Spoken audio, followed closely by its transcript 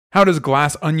How does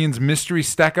Glass Onion's mystery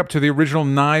stack up to the original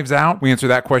Knives Out? We answer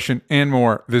that question and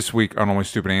more this week on Only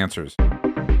Stupid Answers.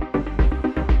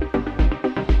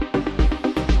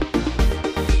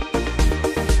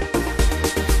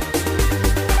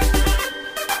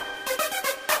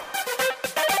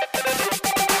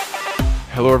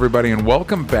 Hello, everybody, and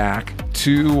welcome back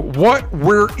to What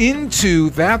We're Into.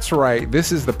 That's right.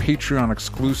 This is the Patreon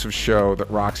exclusive show that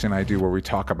Roxy and I do where we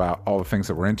talk about all the things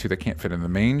that we're into that can't fit in the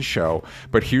main show.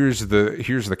 But here's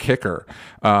the kicker.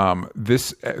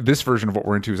 This version of What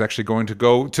We're Into is actually going to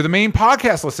go to the main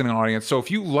podcast listening audience. So if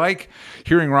you like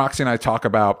hearing Roxy and I talk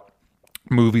about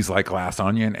movies like Glass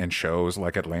Onion and shows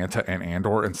like Atlanta and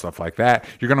Andor and stuff like that,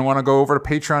 you're going to want to go over to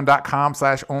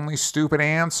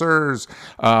patreon.com/onlystupidanswers.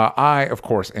 I, of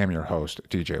course, am your host,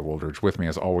 DJ Wooldridge. With me,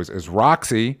 as always, is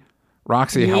Roxy.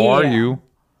 Roxy, how are you?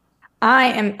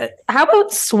 I am. How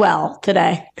about swell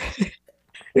today?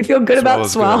 We feel good about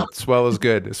swell. Good. Swell is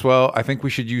good. Swell, I think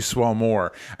we should use swell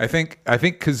more. I think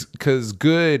because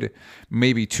good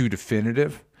may be too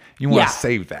definitive. You want to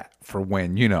save that for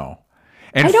when, you know.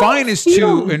 And fine is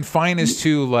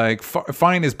too like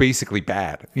fine is basically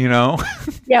bad, you know?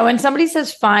 Yeah, when somebody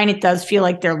says fine, it does feel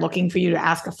like they're looking for you to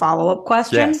ask a follow-up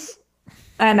question. Yes.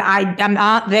 And I'm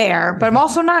not there, but I'm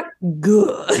also not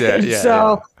good.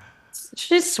 So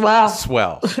she's swell.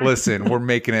 Swell. Listen, we're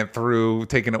making it through,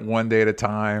 taking it one day at a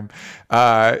time.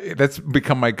 That's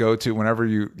become my go-to whenever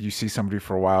you see somebody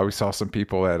for a while. We saw some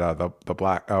people at the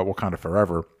Black Wakanda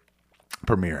Forever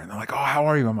premiere, and they're like, "Oh, how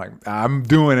are you?" I'm like, "I'm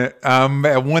doing it.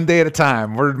 One day at a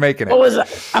time. We're making it." What was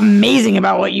amazing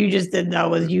about what you just did, though,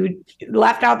 was you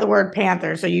left out the word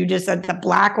Panther, so you just said the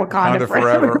Black Wakanda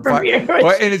Forever premiere.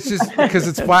 Well, and it's just because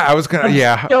it's Black. I was gonna,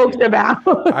 joked about.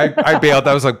 I bailed.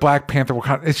 I was like, Black Panther,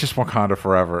 Wakanda. It's just Wakanda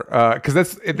Forever, because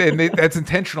that's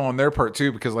intentional on their part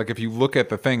too. Because like if you look at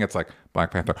the thing, it's like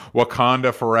Black Panther,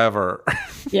 Wakanda Forever.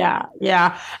 Yeah.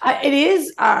 It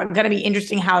is going to be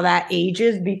interesting how that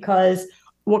ages, because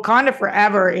Wakanda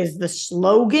Forever is the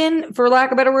slogan, for lack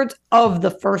of better words, of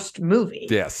the first movie.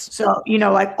 Yes. So,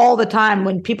 like all the time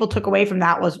when people took away from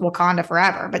that was Wakanda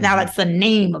Forever, but now that's the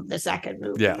name of the second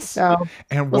movie. Yes. So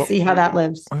we'll see how that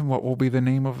lives. And what will be the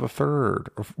name of the third?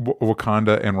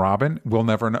 Wakanda and Robin? We'll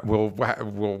never know.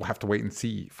 We'll have to wait and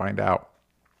see, find out.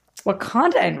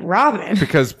 Wakanda and Robin,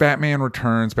 because Batman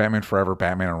Returns, Batman Forever,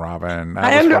 Batman and Robin.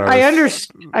 I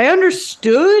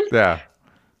understood. Yeah.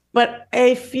 But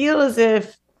I feel as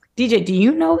if, DJ, do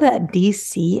you know that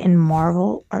DC and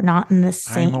Marvel are not in the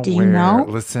same? Do you know?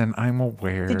 Listen, I'm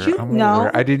aware. Did you know?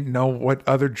 Aware. I didn't know what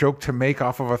other joke to make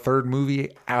off of a third movie.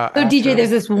 DJ,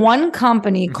 there's this one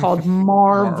company called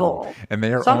Marvel. And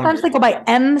they are sometimes they go by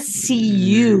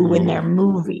MCU in their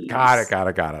movies. Got it.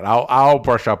 I'll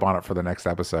brush up on it for the next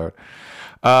episode.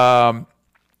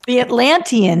 The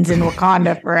Atlanteans in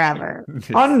Wakanda Forever.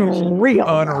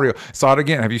 Unreal. Saw it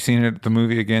again. Have you seen the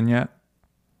movie again yet?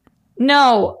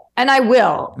 No, and I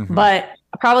will, but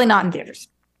probably not in theaters.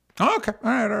 Oh, okay.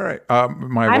 All right.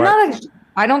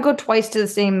 I don't go twice to the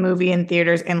same movie in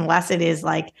theaters unless it is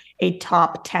like a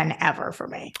top 10 ever for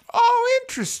me. Oh,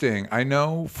 interesting. I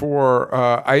know for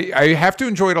I have to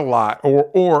enjoy it a lot,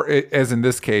 or as in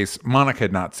this case, Monica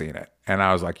had not seen it. And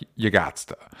I was like, you got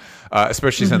to.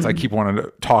 Especially since I keep wanting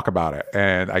to talk about it,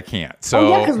 and I can't.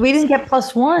 So because we didn't get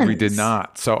 +1. We did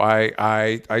not. So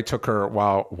I took her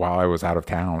while I was out of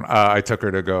town. I took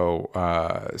her to go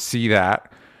see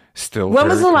that. Still. When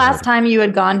was the last time you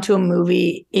had gone to a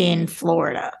movie in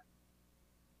Florida?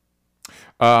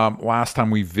 Last time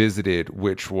we visited,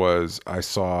 which was I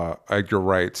saw Edgar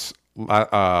Wright's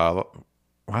Last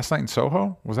Night in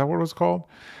Soho. Was that what it was called?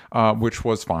 Which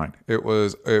was fine. It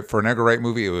was for an Edgar Wright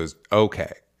movie. It was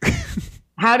okay.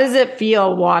 How does it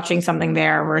feel watching something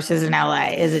there versus in LA?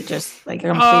 Is it just like a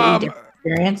completely different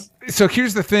experience? So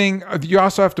here's the thing. You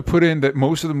also have to put in that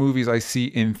most of the movies I see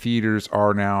in theaters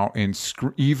are now in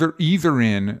either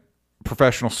in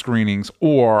professional screenings,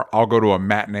 or I'll go to a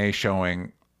matinee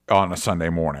showing on a Sunday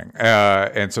morning.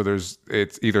 And so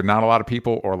it's either not a lot of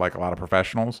people or like a lot of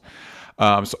professionals.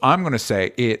 So I'm going to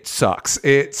say it sucks.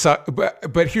 It sucks.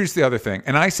 But here's the other thing.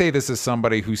 And I say this as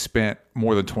somebody who spent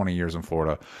more than 20 years in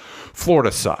Florida.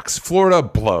 Florida sucks. Florida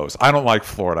blows. I don't like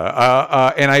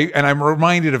Florida. And I'm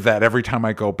reminded of that every time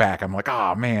I go back. I'm like,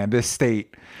 oh man, this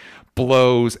state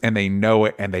blows, and they know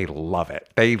it, and they love it.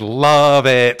 They love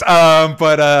it.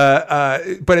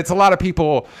 But it's a lot of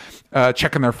people.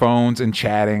 checking their phones and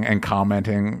chatting and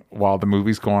commenting while the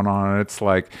movie's going on. And it's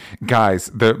like, guys,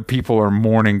 the people are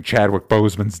mourning Chadwick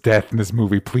Boseman's death in this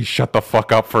movie. Please shut the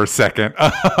fuck up for a second.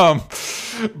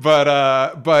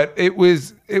 But it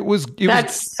was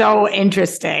so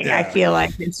interesting. Yeah. I feel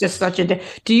like it's just such a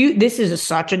this is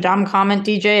such a dumb comment,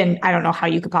 DJ, and I don't know how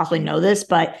you could possibly know this,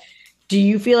 but do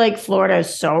you feel like Florida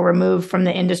is so removed from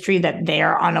the industry that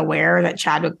they're unaware that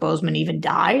Chadwick Boseman even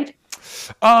died?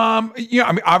 I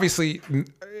mean, obviously,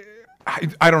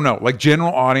 I don't know. Like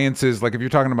general audiences, like if you're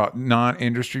talking about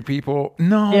non-industry people,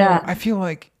 no, yeah. I feel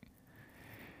like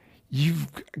you've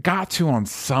got to on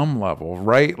some level,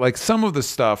 right? Like some of the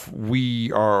stuff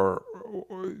we are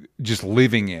just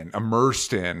living in,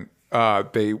 immersed in,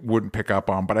 they wouldn't pick up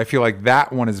on. But I feel like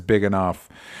that one is big enough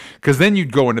because then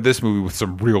you'd go into this movie with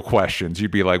some real questions.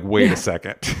 You'd be like, wait a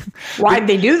second. Why'd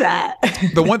they do that?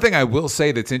 The one thing I will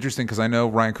say that's interesting, because I know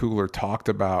Ryan Coogler talked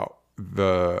about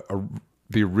the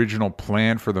original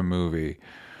plan for the movie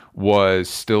was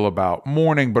still about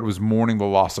mourning, but it was mourning the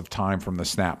loss of time from the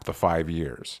snap, the 5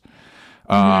 years.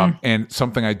 And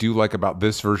something I do like about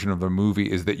this version of the movie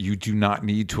is that you do not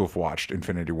need to have watched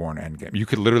Infinity War and Endgame. You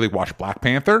could literally watch Black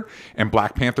Panther and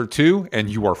Black Panther 2 and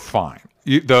you are fine.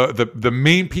 The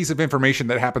main piece of information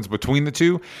that happens between the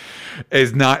two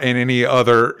is not in any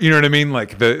other, you know what I mean?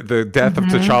 Like the death of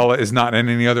T'Challa is not in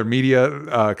any other media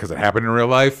because it happened in real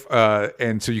life.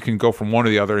 And so you can go from one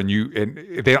to the other I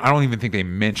don't even think they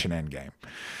mention Endgame.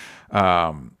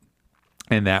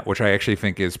 And that, which I actually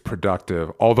think is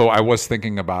productive. Although I was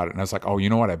thinking about it and I was like, oh, you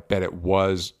know what? I bet it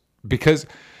was, because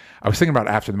I was thinking about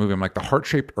it after the movie. I'm like, the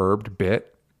heart-shaped herb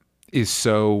bit is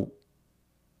so,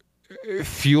 it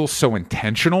feels so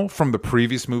intentional from the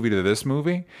previous movie to this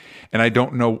movie. And I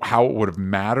don't know how it would have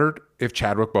mattered if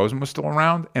Chadwick Boseman was still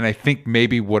around. And I think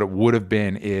maybe what it would have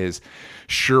been is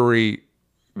Shuri,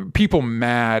 people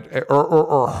mad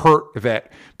or hurt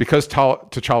that because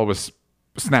T'Challa was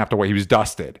snapped away, he was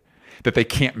dusted, that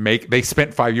they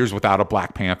spent 5 years without a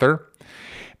Black Panther.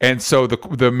 And so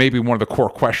the maybe one of the core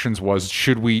questions was,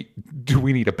 do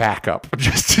we need a backup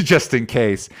just in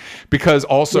case? Because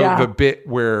also the bit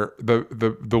where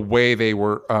the way they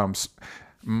were,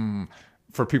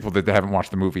 for people that haven't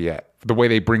watched the movie yet, the way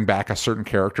they bring back a certain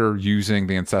character using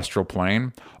the ancestral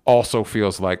plane also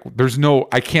feels like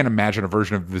I can't imagine a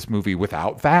version of this movie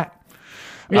without that.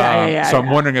 So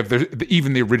I'm wondering if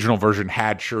even the original version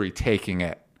had Shuri taking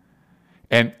it.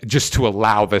 And just to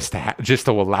allow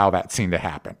that scene to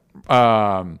happen.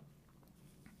 But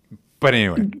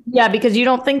anyway. Yeah, because you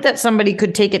don't think that somebody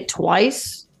could take it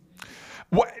twice?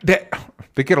 What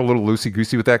they get a little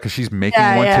loosey-goosey with that because she's making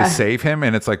one to save him.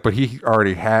 And it's like, but he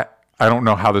already had, I don't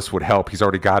know how this would help. He's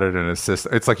already got it in his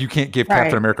system. It's like, you can't give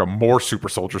Captain America more super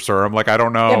soldier serum. Like, I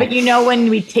don't know. Yeah, but you know when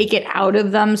we take it out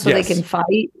of them so they can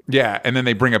fight? Yeah, and then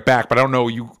they bring it back. But I don't know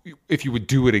if you would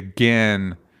do it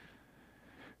again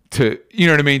to, you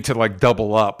know what I mean, to like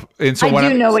double up. And so I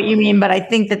do know what you mean, but I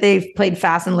think that they've played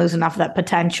fast and loose enough that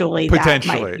potentially because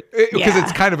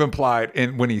it's kind of implied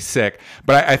when he's sick.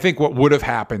 But I think what would have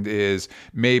happened is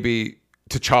maybe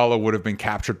T'Challa would have been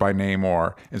captured by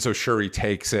Namor, and so Shuri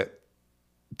takes it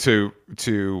to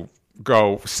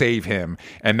go save him,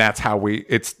 and that's how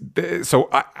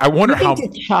I wonder how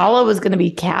T'Challa was going to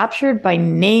be captured by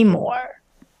Namor.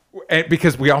 And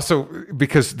because we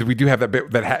do have that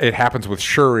bit that it happens with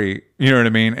Shuri, you know what I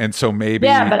mean? And so maybe...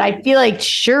 Yeah, but I feel like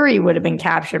Shuri would have been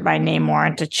captured by Namor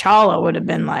and T'Challa would have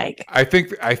been like... I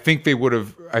think they would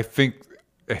have... I think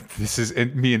this is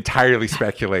me entirely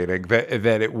speculating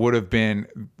that it would have been...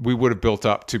 We would have built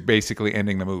up to basically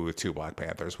ending the movie with two Black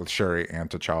Panthers, with Shuri and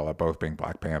T'Challa both being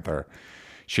Black Panther.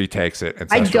 She takes it.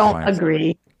 And I don't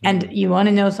agree. And you want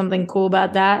to know something cool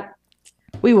about that?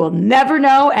 We will never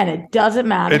know, and it doesn't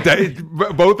matter.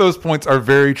 Both those points are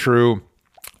very true.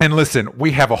 And listen,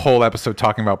 we have a whole episode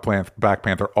talking about Black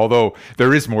Panther, although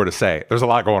there is more to say. There's a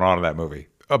lot going on in that movie.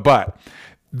 But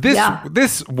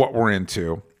this what we're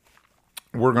into.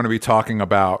 We're going to be talking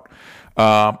about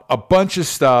a bunch of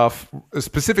stuff.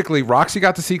 Specifically, Roxy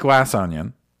got to see Glass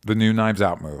Onion, the new Knives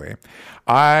Out movie.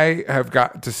 I have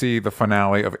got to see the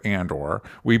finale of Andor.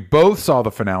 We both saw the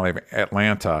finale of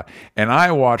Atlanta, and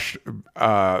I watched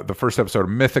the first episode of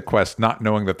Mythic Quest, not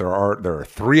knowing that there are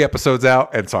 3 episodes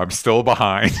out, and so I'm still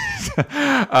behind.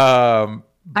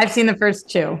 I've seen the first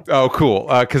 2. Oh, cool!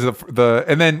 Because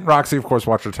and then Roxy, of course,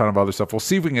 watched a ton of other stuff. We'll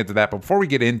see if we can get to that. But before we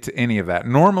get into any of that,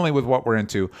 normally with what we're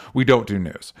into, we don't do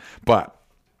news, but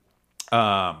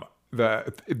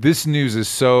this news is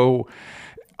so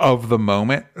of the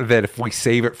moment that if we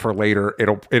save it for later,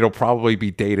 it'll probably be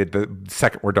dated the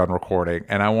second we're done recording.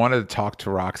 And I wanted to talk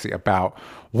to Roxy about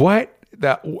what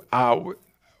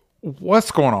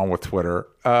what's going on with Twitter,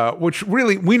 which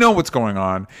really we know what's going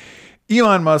on.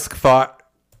 Elon Musk thought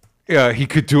he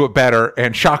could do it better,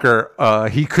 and shocker,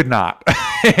 he could not.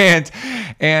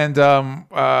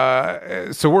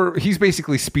 So he's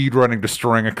basically speed running,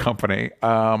 destroying a company.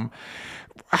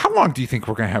 How long do you think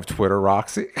we're going to have Twitter,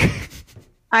 Roxy?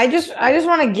 I just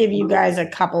want to give you guys a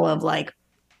couple of like,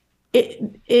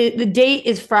 the date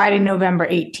is Friday, November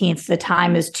 18th. The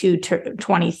time is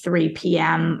 2:23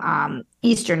 p.m.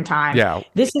 Eastern time. Yeah.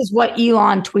 This is what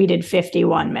Elon tweeted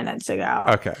 51 minutes ago.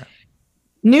 Okay.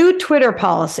 New Twitter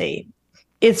policy.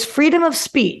 It's freedom of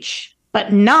speech,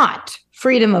 but not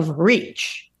freedom of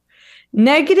reach.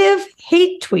 Negative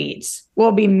hate tweets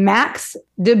will be max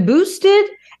deboosted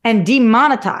and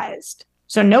demonetized.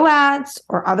 So no ads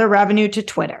or other revenue to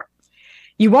Twitter.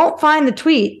 You won't find the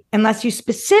tweet unless you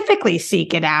specifically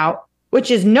seek it out,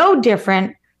 which is no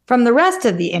different from the rest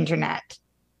of the internet.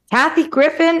 Kathy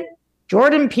Griffin,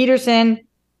 Jordan Peterson,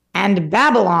 and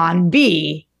Babylon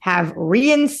Bee have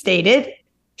reinstated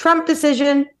Trump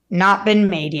decision not been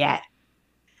made yet.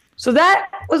 So that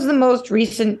was the most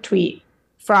recent tweet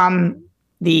from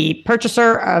the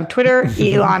purchaser of Twitter,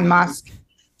 Elon Musk.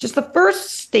 Just the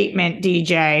first statement,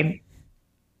 DJ.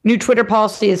 New Twitter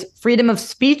policy is freedom of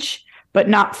speech, but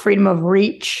not freedom of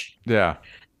reach. Yeah.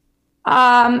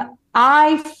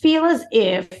 I feel as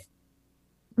if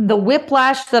the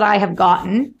whiplash that I have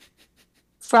gotten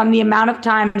from the amount of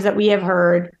times that we have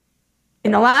heard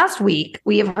in the last week,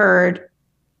 we have heard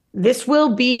this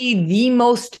will be the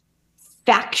most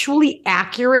factually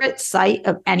accurate site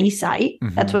of any site.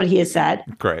 Mm-hmm. That's what he has said.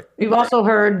 Great. We've also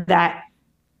heard that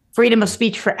freedom of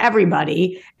speech for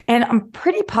everybody. And I'm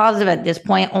pretty positive at this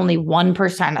point, only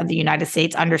 1% of the United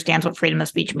States understands what freedom of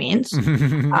speech means.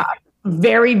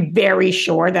 Very, very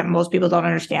sure that most people don't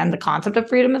understand the concept of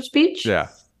freedom of speech. Yeah.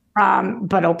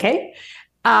 But okay.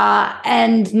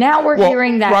 And now we're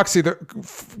hearing that. Roxy, the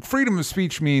freedom of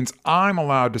speech means I'm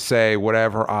allowed to say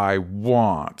whatever I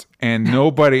want, and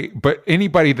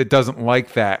anybody that doesn't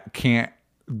like that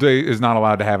is not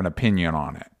allowed to have an opinion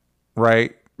on it,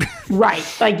 right? Right.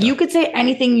 Like you could say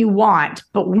anything you want,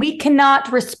 but we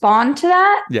cannot respond to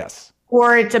that. Yes.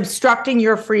 Or it's obstructing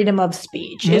your freedom of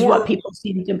speech is what people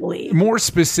seem to believe. More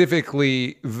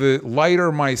specifically, the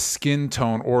lighter my skin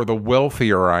tone or the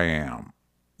wealthier I am,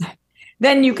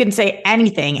 then you can say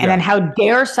anything. And then how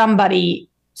dare somebody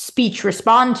speech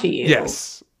respond to you?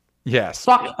 Yes.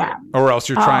 Fuck them. Or else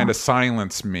you're trying to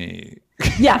silence me.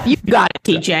 Yeah, you got it,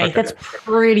 TJ. Okay. That's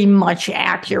pretty much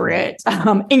accurate.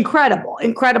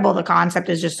 Incredible. The concept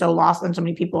is just so lost on so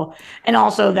many people. And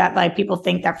also that like people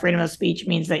think that freedom of speech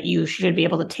means that you should be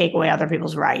able to take away other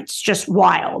people's rights. Just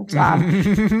wild.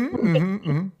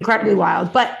 Incredibly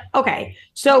wild. But okay.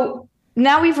 So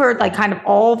now we've heard like kind of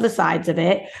all the sides of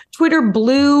it. Twitter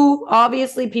Blue,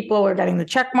 obviously people were getting the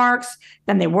check marks.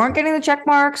 Then they weren't getting the check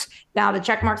marks. Now the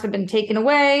check marks have been taken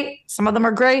away. Some of them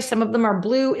are gray, some of them are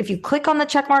blue. If you click on the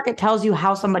check mark, it tells you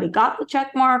how somebody got the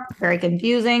check mark. Very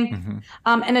confusing. Mm-hmm.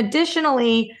 And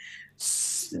additionally,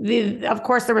 of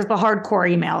course, there was the hardcore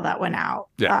email that went out.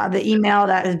 Yeah. The email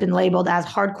that has been labeled as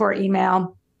hardcore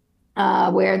email,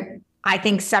 where I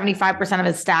think 75% of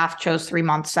his staff chose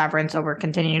 3-month severance over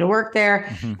continuing to work there.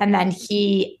 Mm-hmm. And then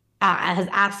he has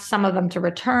asked some of them to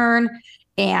return.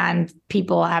 And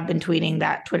people have been tweeting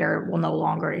that Twitter will no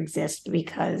longer exist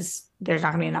because there's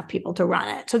not going to be enough people to run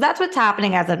it. So that's what's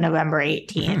happening as of November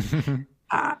 18th.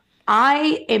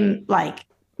 I am like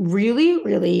really,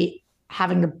 really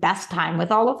having the best time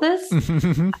with all of this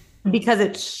because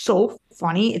it's so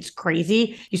funny. It's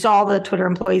crazy. You saw all the Twitter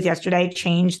employees yesterday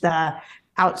change the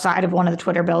outside of one of the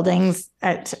Twitter buildings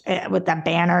with that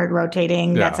banner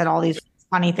rotating that said all these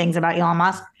funny things about Elon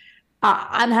Musk.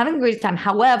 I'm having a great time.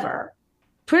 However,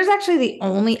 Twitter's actually the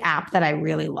only app that I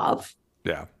really love.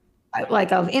 Yeah.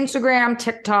 Like of Instagram,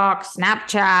 TikTok,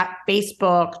 Snapchat,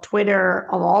 Facebook, Twitter,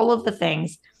 of all of the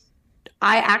things.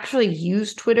 I actually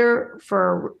use Twitter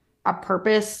for a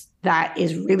purpose that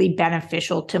is really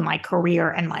beneficial to my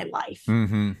career and my life.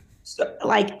 Mm-hmm. So,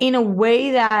 like in a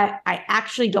way that I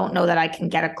actually don't know that I can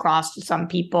get across to some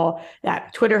people,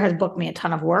 that Twitter has booked me a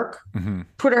ton of work. Mm-hmm.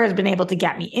 Twitter has been able to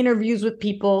get me interviews with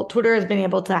people. Twitter has been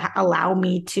able to allow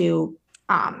me to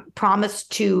promise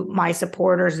to my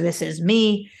supporters, this is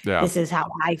me. Yeah. This is how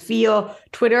I feel.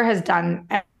 Twitter has done,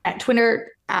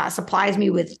 Twitter supplies me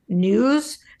with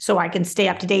news so I can stay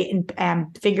up to date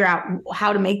and figure out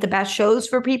how to make the best shows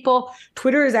for people.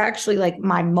 Twitter is actually like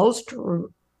my most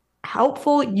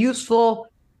helpful, useful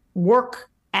work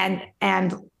and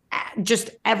just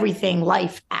everything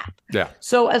life app. Yeah.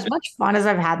 So as much fun as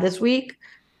I've had this week,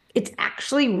 it's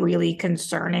actually really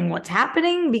concerning what's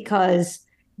happening because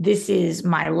this is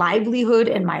my livelihood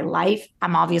and my life.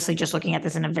 I'm obviously just looking at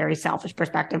this in a very selfish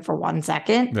perspective for 1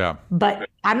 second. Yeah. But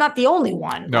I'm not the only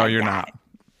one. No, like you're that.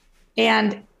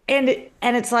 not.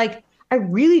 And it's like, I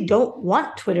really don't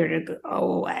want Twitter to go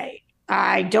away.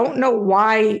 I don't know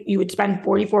why you would spend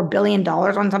 $44 billion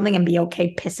on something and be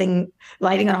okay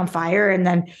lighting it on fire, and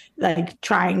then like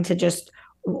trying to just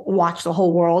watch the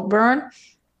whole world burn.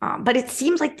 But it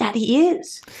seems like that he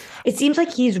is. It seems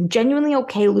like he's genuinely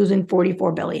okay losing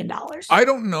 $44 billion. I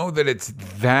don't know that it's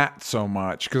that so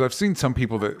much, because I've seen some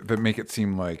people that make it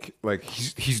seem like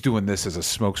he's doing this as a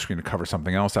smokescreen to cover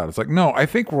something else out. It's like, no, I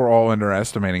think we're all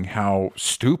underestimating how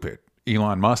stupid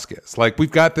Elon Musk is. Like, we've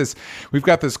got this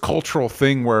cultural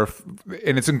thing where,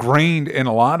 and it's ingrained in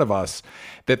a lot of us,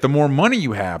 that the more money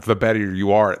you have, the better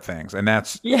you are at things, and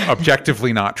that's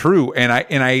objectively not true. And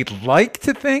I like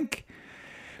to think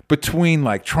between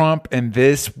like Trump and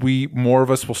this, more of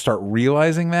us will start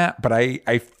realizing that, but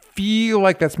I feel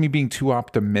like that's me being too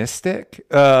optimistic.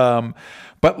 But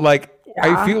like,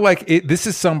 I feel like this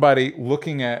is somebody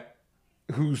looking at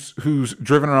who's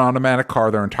driven an automatic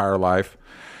car their entire life,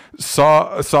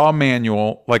 saw a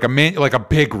manual, like a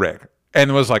big rig,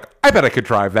 and was like, I bet I could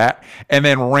drive that, and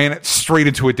then ran it straight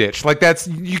into a ditch. Like, that's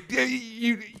you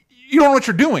don't know what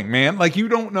you're doing, man. Like, you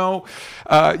don't know.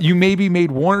 You maybe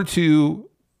made one or two.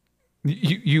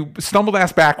 You stumbled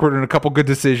ass backward in a couple good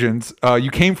decisions. You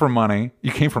came from money.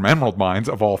 You came from emerald mines,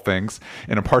 of all things,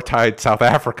 in apartheid South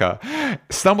Africa.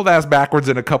 Stumbled ass backwards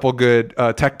in a couple good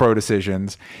tech bro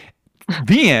decisions.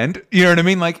 The end. You know what I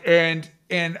mean? Like, and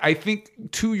I think,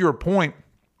 to your point,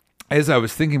 as I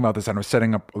was thinking about this and I was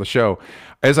setting up the show,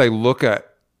 as I look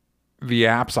at the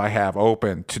apps I have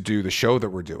open to do the show that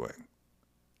we're doing,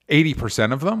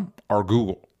 80% of them are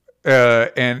Google.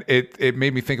 And it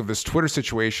made me think of this Twitter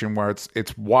situation where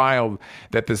it's wild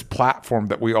that this platform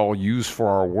that we all use for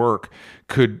our work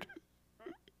could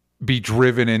be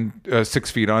driven in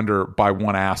 6 feet under by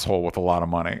one asshole with a lot of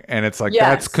money. And it's like,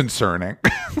 that's concerning.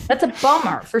 That's a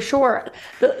bummer, for sure.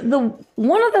 The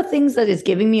one of the things that is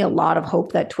giving me a lot of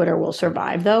hope that Twitter will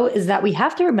survive, though, is that we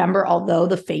have to remember, although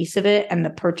the face of it and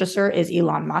the purchaser is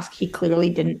Elon Musk, he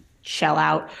clearly didn't shell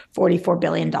out $44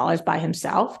 billion by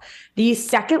himself. The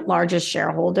second largest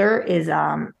shareholder is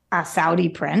a Saudi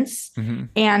prince. Mm-hmm.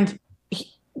 And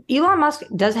Elon Musk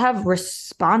does have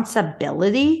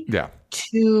responsibility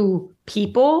to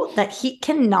people, that he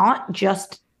cannot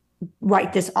just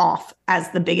write this off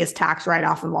as the biggest tax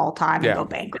write-off of all time and go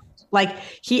bankrupt. Like,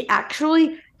 he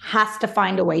actually has to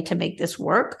find a way to make this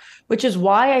work, which is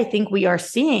why I think we are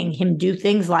seeing him do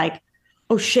things like,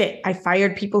 oh shit, I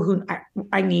fired people who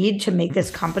I need to make this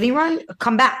company run.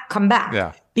 Come back.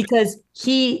 Yeah. Because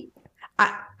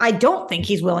I don't think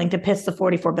he's willing to piss the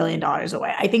 $44 billion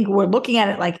away. I think we're looking at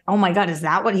it like, oh my God, is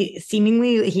that what he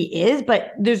is?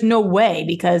 But there's no way,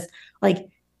 because like,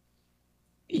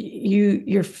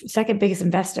 your second biggest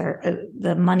investor,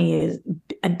 the money is,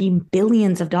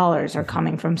 billions of dollars are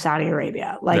coming from Saudi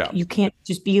Arabia. Like, you can't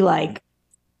just be like,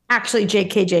 actually,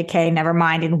 JK, never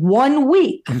mind. In 1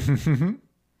 week,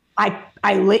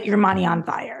 I lit your money on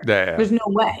fire. There's no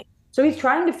way. So he's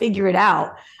trying to figure it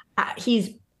out. I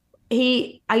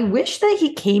wish that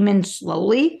he came in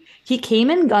slowly. He came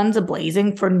in guns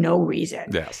a-blazing for no reason.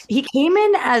 Yes. He came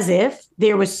in as if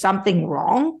there was something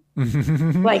wrong,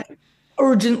 like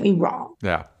urgently wrong.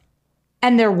 Yeah.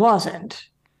 And there wasn't.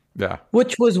 Yeah.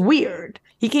 Which was weird.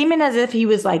 He came in as if he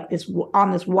was like this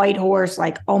on this white horse,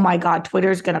 like, oh my God,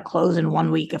 Twitter's going to close in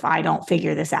 1 week if I don't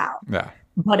figure this out. Yeah.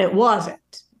 But it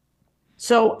wasn't.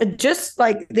 So just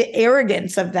like the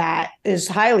arrogance of that is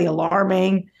highly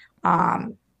alarming.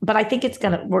 But I think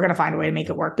we're going to find a way to make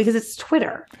it work, because it's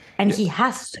Twitter and he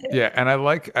has to. Yeah. And I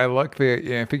like I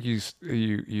think you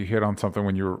hit on something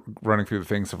when you were running through the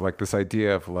things of like this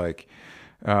idea of like,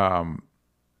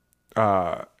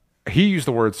 he used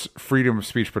the words freedom of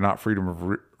speech, but not freedom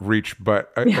of reach.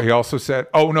 But he also said,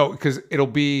 "Oh no, because it'll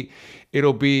be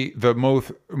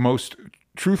the most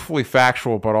truthfully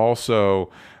factual, but also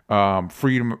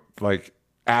freedom, like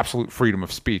absolute freedom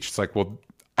of speech." It's like, well,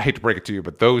 I hate to break it to you,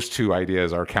 but those two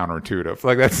ideas are counterintuitive.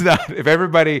 Like, that's not, if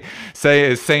everybody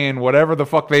is saying whatever the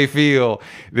fuck they feel,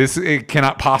 it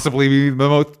cannot possibly be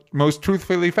the most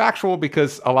truthfully factual,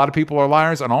 because a lot of people are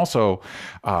liars. And also,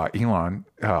 Elon,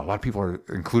 a lot of people are,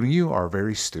 including you, are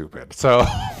very stupid. So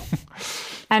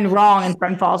and wrong and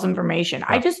spread false information.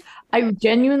 Yeah. I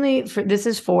genuinely, this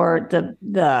is for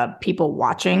the people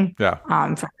watching, for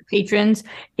the patrons.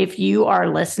 If you are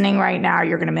listening right now,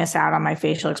 you're going to miss out on my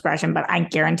facial expression, but I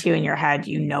guarantee you in your head,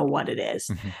 you know what it is.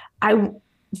 Mm-hmm. I'm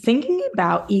thinking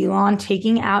about Elon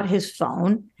taking out his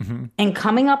phone and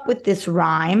coming up with this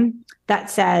rhyme that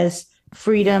says,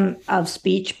 freedom of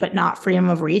speech, but not freedom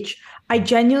of reach.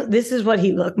 This is what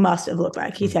he must have looked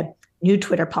like. He said, new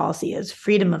Twitter policy is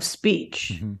freedom of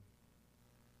speech,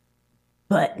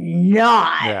 but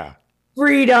not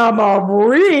freedom of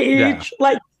reach. Yeah.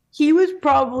 Like, he was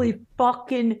probably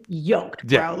fucking yoked,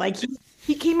 bro. Yeah. Like,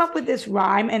 he came up with this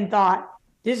rhyme and thought,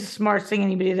 this is the smartest thing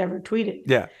anybody's ever tweeted.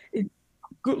 Yeah.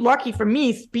 Lucky for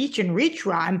me, speech and reach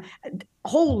rhyme.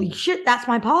 Holy shit, that's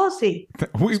my policy.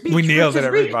 We nailed it,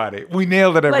 everybody. We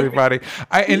nailed it, everybody.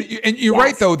 And you're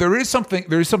right, though. There is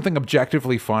something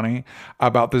objectively funny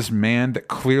about this man that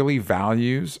clearly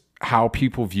values how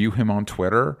people view him on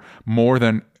Twitter more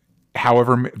than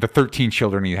the 13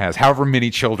 children he has, however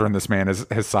many children this man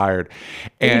has sired.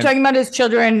 And you're talking about his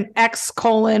children,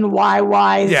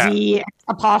 X:YYZ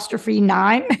apostrophe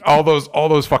 9. All those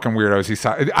fucking weirdos he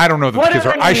sired. I don't know that the kids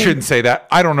are. I shouldn't say that.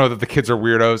 I don't know that the kids are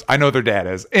weirdos. I know their dad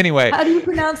is. Anyway, how do you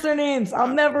pronounce their names? I'll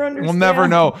never understand. We'll never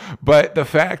know. But the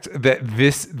fact that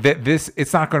this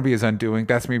it's not going to be his undoing.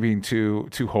 That's me being too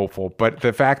hopeful. But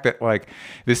the fact that like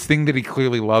this thing that he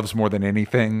clearly loves more than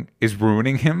anything is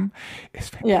ruining him is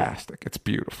fantastic. Yeah. It's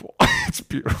beautiful. It's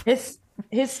beautiful. It's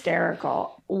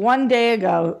hysterical. 1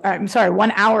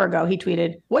 hour ago, he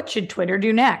tweeted, "What should Twitter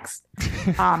do next?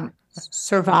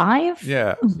 Survive?"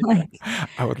 Yeah.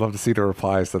 I would love to see the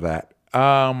replies to that.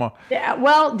 Yeah,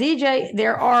 well, DJ,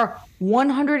 there are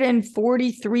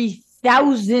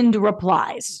 143,000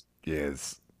 replies.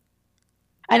 Yes.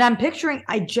 And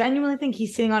I genuinely think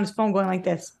he's sitting on his phone going like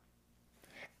this.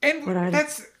 And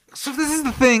so this is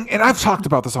the thing, and I've talked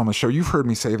about this on the show. You've heard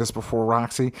me say this before,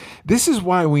 Roxy. This is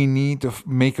why we need to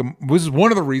this is one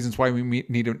of the reasons why we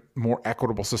need a more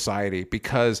equitable society,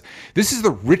 because this is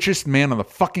the richest man on the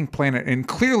fucking planet, and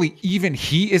clearly even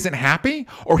he isn't happy,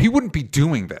 or he wouldn't be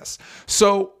doing this.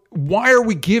 So why are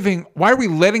we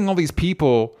letting all these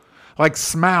people like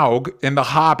Smaug in The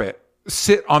Hobbit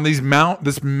sit on this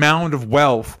mound of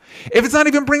wealth if it's not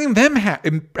even bringing them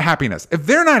happiness? If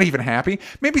they're not even happy,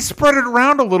 maybe spread it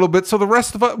around a little bit so the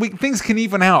rest of us things can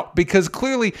even out, because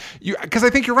clearly because I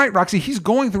think you're right, Roxy, he's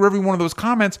going through every one of those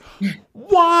comments.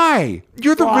 Why?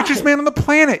 You're the richest man on the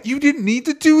planet. You didn't need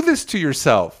to do this to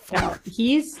yourself. No,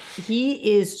 he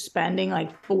is spending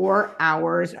like 4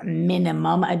 hours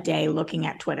minimum a day looking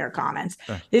at Twitter comments.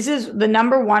 This is the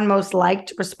number one most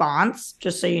liked response,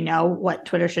 just so you know what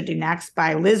Twitter should do next,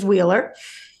 by Liz Wheeler,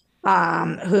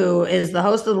 who is the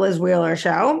host of the Liz Wheeler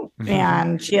Show,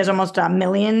 and she has almost 1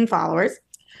 million followers.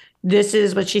 This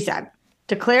is what she said: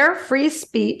 declare free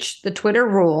speech the Twitter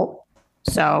rule.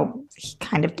 So he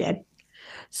kind of did.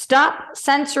 Stop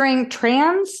censoring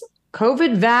trans,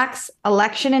 COVID vax,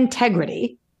 election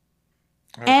integrity.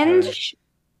 Okay.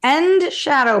 End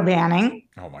shadow banning.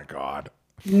 Oh my God.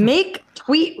 Make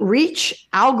tweet reach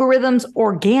algorithms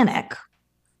organic.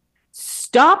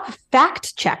 Stop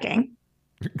fact checking.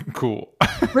 Cool.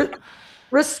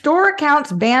 Restore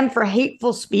accounts banned for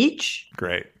hateful speech.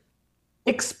 Great.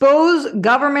 Expose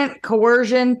government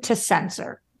coercion to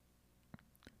censor.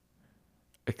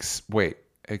 Expose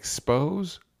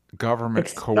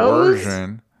government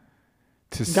coercion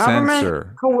to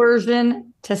censor.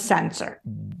 Coercion to censor.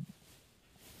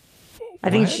 I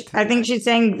think she's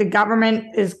saying the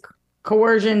government is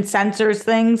coercion censors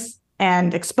things,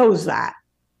 and expose that.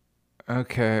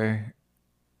 Okay.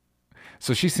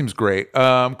 So she seems great.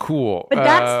 Cool. But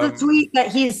that's the tweet that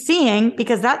he's seeing,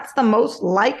 because that's the most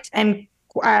liked and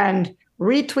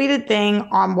retweeted thing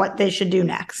on what they should do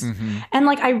next. Mm-hmm. And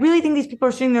like, I really think these people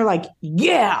are sitting there like,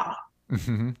 yeah.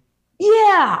 Mm-hmm.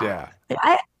 Yeah.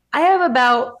 I have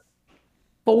about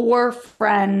 4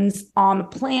 friends on the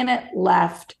planet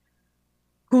left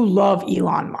who love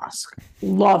Elon Musk.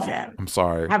 Love him. I'm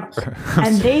sorry.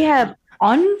 They have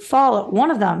unfollowed, one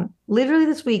of them, literally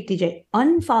this week, DJ,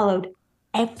 unfollowed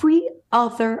every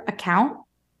other account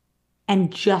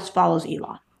and just follows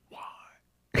Elon. Why?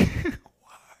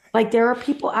 Like, there are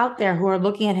people out there who are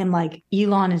looking at him like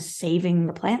Elon is saving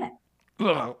the planet.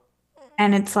 Ugh.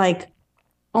 And it's like,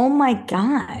 oh my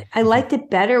God, I liked it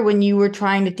better when you were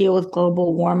trying to deal with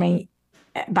global warming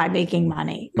by making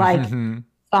money. Like,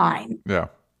 fine. Yeah.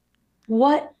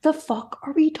 What the fuck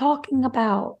are we talking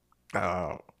about?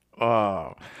 Oh.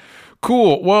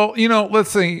 Cool. Well, let's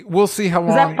see. We'll see how long.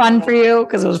 Was that fun for you?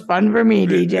 Because it was fun for me,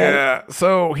 DJ. Yeah.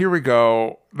 So here we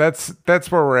go. That's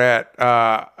where we're at.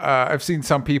 I've seen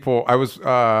some people. I was,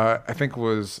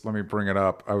 let me bring it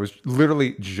up. I was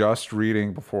literally just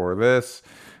reading before this.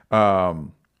 Let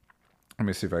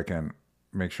me see if I can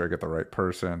make sure I get the right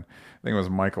person. I think it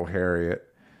was Michael Harriot,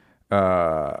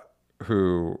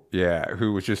 who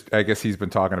was just, I guess he's been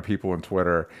talking to people on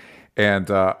Twitter. And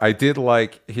I did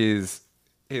like his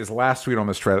his last tweet on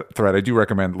this thread. I do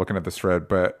recommend looking at this thread,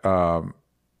 but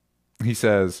he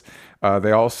says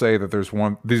they all say that there's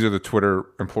one. These are the Twitter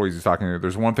employees he's talking to.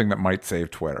 There's one thing that might save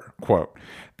Twitter. Quote: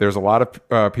 "There's a lot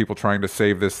of people trying to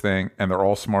save this thing, and they're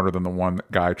all smarter than the one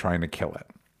guy trying to kill it."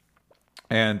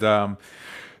 And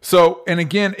so, and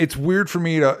again, it's weird for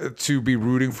me to be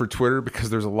rooting for Twitter because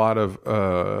there's a lot of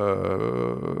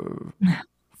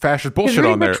fascist bullshit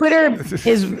on there. Rooting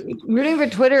for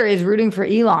Twitter is rooting for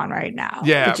Elon right now.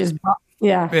 Yeah, which is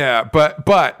yeah. But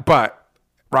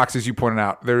Roxy, as you pointed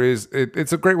out,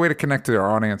 it's a great way to connect to our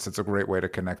audience. It's a great way to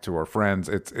connect to our friends.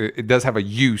 It does have a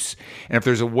use, and if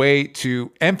there's a way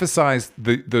to emphasize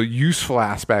the useful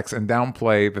aspects and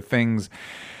downplay the things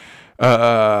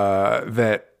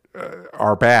that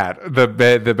are bad,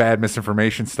 the bad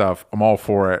misinformation stuff, I'm all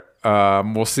for it.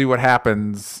 We'll see what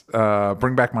happens.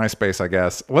 Bring back MySpace, I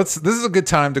guess. This is a good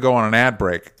time to go on an ad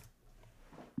break,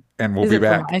 and we'll be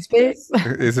back. For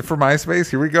MySpace? Is it for MySpace?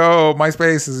 Here we go.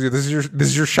 MySpace this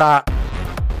is your shot.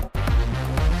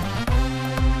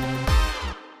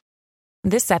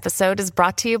 This episode is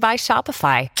brought to you by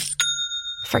Shopify.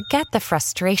 Forget the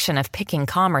frustration of picking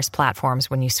commerce platforms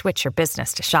when you switch your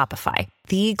business to Shopify,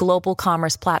 the global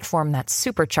commerce platform that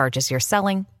supercharges your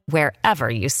selling wherever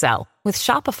you sell. With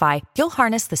Shopify, you'll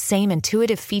harness the same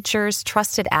intuitive features,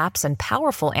 trusted apps, and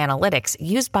powerful analytics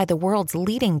used by the world's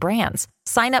leading brands.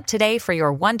 Sign up today for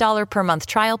your $1 per month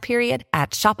trial period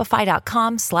at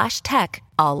shopify.com/tech,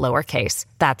 all lowercase.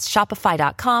 That's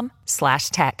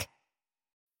shopify.com/tech.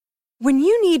 When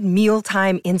you need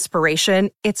mealtime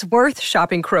inspiration, it's worth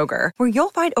shopping Kroger, where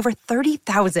you'll find over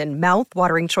 30,000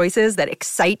 mouth-watering choices that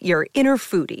excite your inner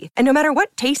foodie. And no matter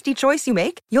what tasty choice you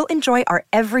make, you'll enjoy our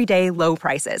everyday low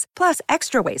prices, plus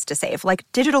extra ways to save, like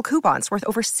digital coupons worth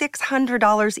over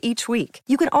 $600 each week.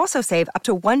 You can also save up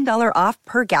to $1 off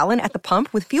per gallon at the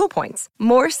pump with fuel points.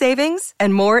 More savings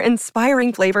and more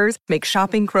inspiring flavors make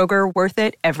shopping Kroger worth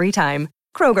it every time.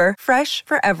 Kroger, fresh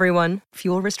for everyone.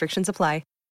 Fuel restrictions apply.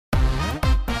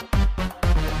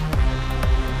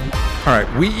 All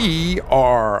right, we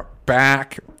are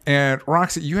back, and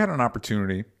Roxy, you had an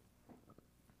opportunity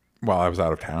while I was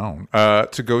out of town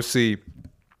to go see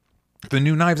the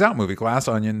new Knives Out movie, Glass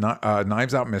Onion,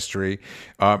 Knives Out Mystery.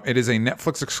 It is a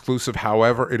Netflix exclusive.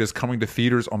 However, it is coming to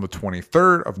theaters on the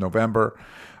 23rd of November.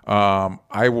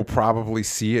 I will probably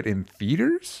see it in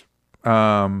theaters.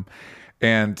 And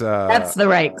that's the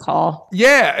right call.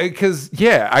 Yeah, because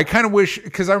I kind of wish,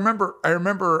 because I remember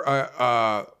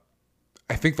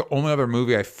I think the only other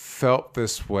movie I felt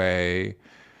this way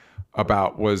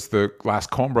about was the last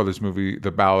Coen Brothers movie,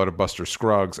 The Ballad of Buster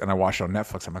Scruggs, and I watched it on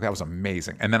Netflix. I'm like, that was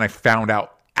amazing. And then I found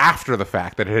out after the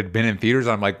fact that it had been in theaters.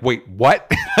 I'm like, wait, what?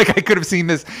 Like, I could have seen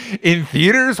this in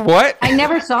theaters? What? I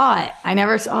never saw it. I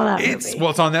never saw that movie. Well,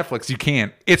 it's on Netflix. You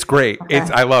can. It's great. Okay.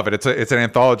 I love it. It's an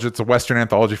anthology. It's a Western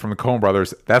anthology from the Coen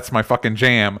Brothers. That's my fucking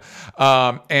jam.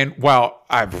 And while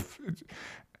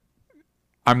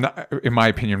I'm not, in my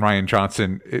opinion, Rian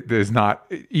Johnson is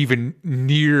not even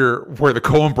near where the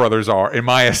Coen Brothers are, in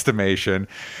my estimation.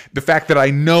 The fact that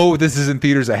I know this is in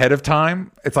theaters ahead of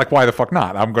time, it's like, why the fuck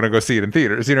not? I'm going to go see it in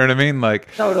theaters. You know what I mean?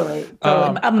 Like totally.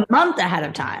 A month ahead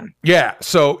of time. Yeah.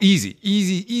 So easy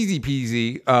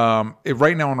peasy.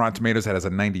 Right now on Rotten Tomatoes, it has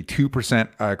a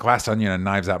 92%. Glass Onion and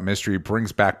Knives Out Mystery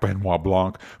brings back Benoit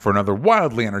Blanc for another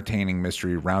wildly entertaining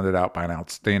mystery, rounded out by an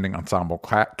outstanding ensemble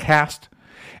cast.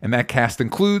 And that cast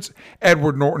includes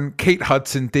Edward Norton, Kate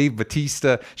Hudson, Dave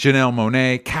Bautista, Janelle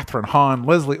Monáe, Catherine Hahn,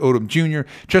 Leslie Odom Jr.,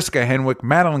 Jessica Henwick,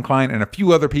 Madeline Klein, and a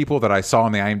few other people that I saw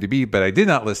on the IMDb, but I did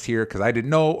not list here because I didn't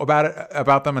know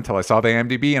about them until I saw the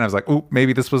IMDb, and I was like, "Ooh,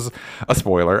 maybe this was a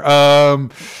spoiler."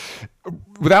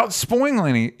 Without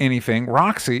spoiling anything,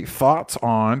 Roxy, thoughts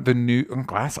on the new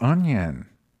Glass Onion?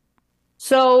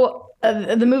 So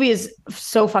the movie is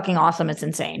so fucking awesome. It's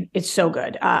insane. It's so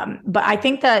good. But I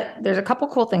think that there's a couple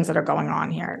cool things that are going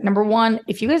on here. Number one,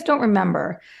 if you guys don't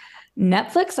remember,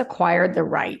 Netflix acquired the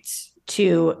rights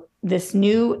to this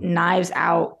new Knives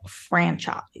Out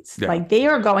franchise. Yeah. Like, they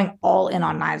are going all in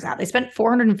on Knives Out. They spent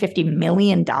 $450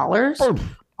 million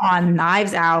on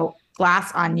Knives Out,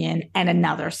 Glass Onion, and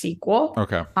another sequel.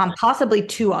 Okay. Possibly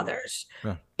two others.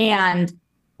 Yeah. And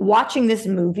watching this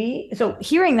movie, so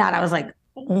hearing that, I was like,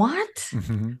 what?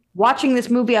 Mm-hmm. Watching this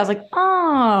movie, I was like,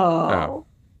 oh,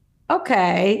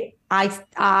 okay.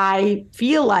 I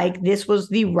feel like this was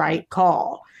the right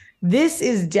call. This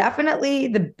is definitely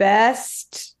the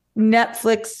best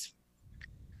Netflix.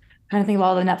 I'm trying to think of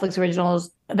all the Netflix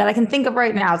originals that I can think of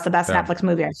right now. It's the best Netflix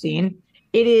movie I've seen.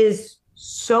 It is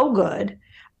so good.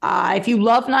 If you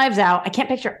love Knives Out, I can't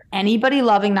picture anybody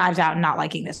loving Knives Out and not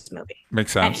liking this movie.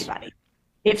 Makes sense. Anybody.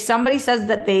 if somebody says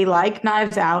that they like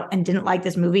Knives Out and didn't like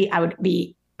this movie, I would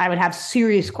have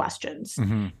serious questions.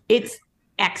 Mm-hmm. It's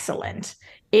excellent.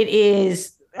 It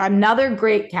is another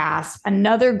great cast,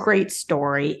 another great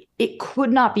story. It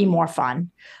could not be more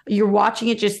fun. You're watching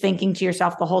it just thinking to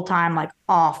yourself the whole time, like,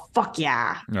 oh, fuck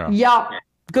yeah. Yup.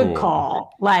 Good Cool.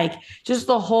 call. Like, just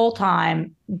the whole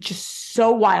time, just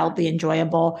so wildly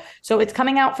enjoyable. So it's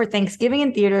coming out for Thanksgiving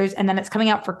in theaters, and then it's coming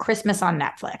out for Christmas on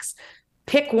Netflix.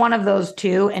 Pick one of those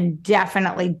two and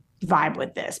definitely vibe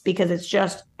with this because it's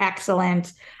just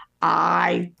excellent.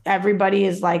 Everybody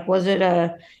is like, was it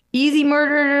a easy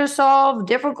murder to solve,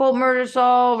 difficult murder to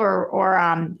solve,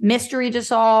 or mystery to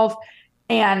solve?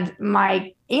 And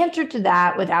my answer to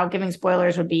that, without giving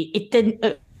spoilers, would be it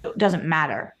doesn't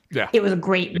matter. Yeah. It was a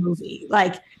great movie.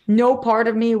 Like, no part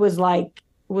of me was like,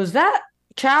 was that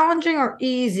challenging or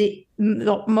easy?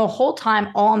 The whole time,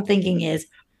 all I'm thinking is,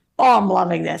 oh, I'm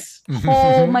loving this.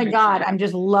 Oh my God, I'm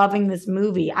just loving this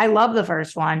movie. I love the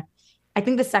first one. I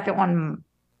think the second one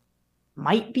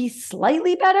might be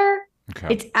slightly better.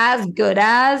 Okay. It's as good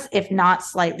as, if not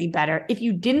slightly better. If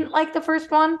you didn't like the first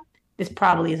one, this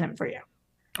probably isn't for you.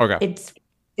 Okay. It's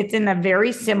in a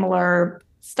very similar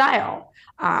style.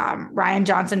 Rian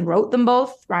Johnson wrote them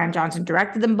both. Rian Johnson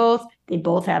directed them both. They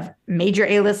both have major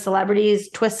A-list celebrities,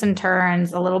 twists and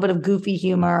turns, a little bit of goofy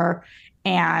humor,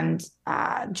 and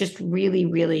just really,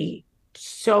 really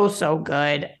so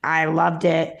good. I loved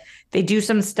it. They do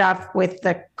some stuff with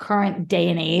the current day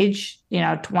and age,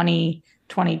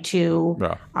 2022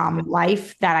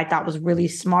 life that I thought was really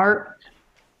smart.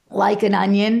 Like an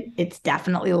onion, it's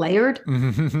definitely layered.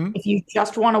 Mm-hmm. If you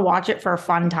just want to watch it for a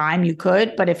fun time, you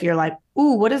could. But if you're like,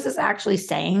 ooh, what is this actually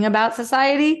saying about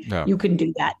society? Yeah. You can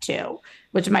do that too,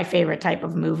 which is my favorite type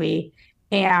of movie.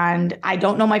 And I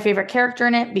don't know my favorite character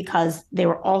in it because they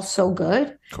were all so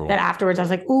good that afterwards I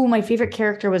was like, ooh, my favorite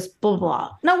character was blah, blah,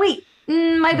 blah. No, wait,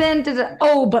 my band did it.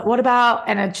 Oh, but what about?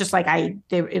 And it's just like,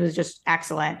 it was just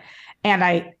excellent. And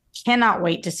I cannot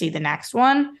wait to see the next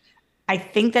one. I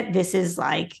think that this is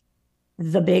like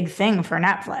the big thing for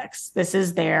Netflix. This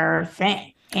is their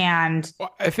thing. And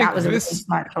I think that was a really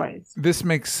smart choice. This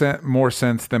makes more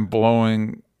sense than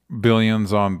blowing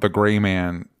billions on the Gray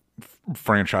Man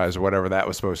franchise or whatever that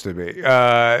was supposed to be.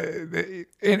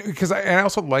 Because I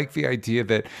also like the idea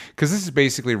that, because this is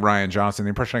basically Rian Johnson, the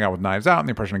impression I got with Knives Out and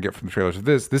the impression I get from the trailers of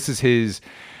this is his,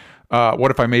 what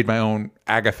if I made my own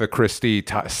Agatha Christie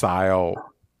style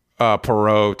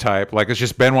Poirot type, like it's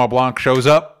just Benoit Blanc shows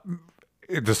up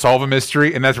to solve a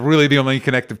mystery, and that's really the only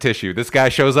connective tissue. This guy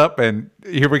shows up, and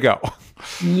here we go.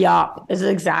 Yup, this is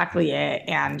exactly it.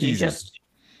 And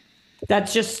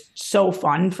that's just so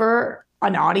fun for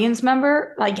an audience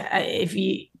member. Like,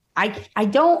 I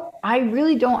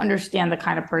really don't understand the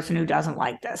kind of person who doesn't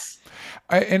like this.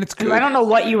 And it's good. I don't know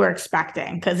what you were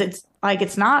expecting, because it's like,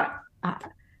 it's not.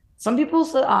 Some people,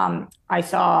 I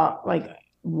saw like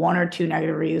one or two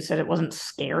negative reviews said it wasn't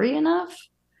scary enough.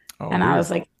 And I was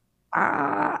like,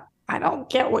 I don't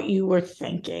get what you were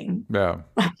thinking.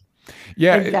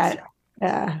 Yeah.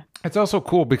 It's also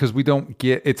cool because we don't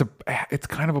get, it's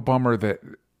kind of a bummer that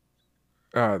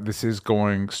this is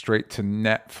going straight to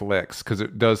Netflix, because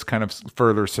it does kind of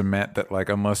further cement that, like,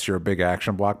 unless you're a big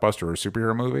action blockbuster or a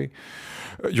superhero movie,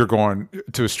 you're going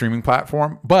to a streaming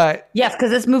platform. But yes,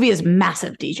 because this movie is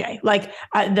massive, DJ. Like,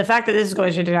 the fact that this is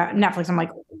going to Netflix, I'm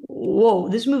like, whoa,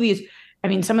 this movie is, I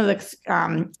mean, some of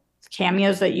the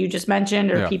cameos that you just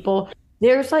mentioned, or people,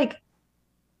 there's like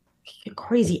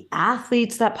crazy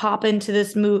athletes that pop into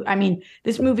this movie. I mean,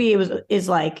 this movie is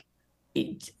like,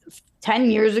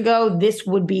 10 years ago, this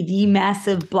would be the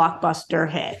massive blockbuster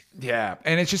hit. Yeah.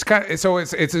 And it's just kind of, so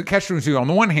it's a catch-22. On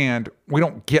the one hand, we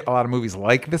don't get a lot of movies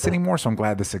like this anymore, so I'm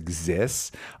glad this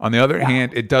exists. On the other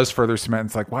hand, it does further cement.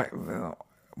 It's like,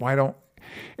 why don't,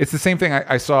 it's the same thing.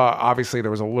 I saw, obviously,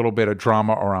 there was a little bit of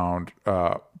drama around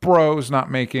Bros not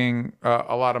making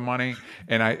a lot of money.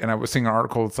 And I was seeing an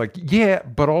article. It's like, yeah,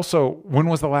 but also, when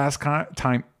was the last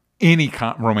time any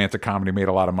romantic comedy made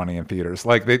a lot of money in theaters?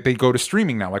 Like, they go to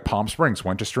streaming now. Like Palm Springs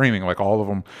went to streaming. Like, all of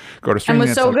them go to streaming. And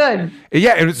was so good.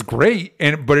 Yeah, it was great.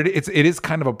 But it is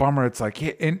kind of a bummer. It's like,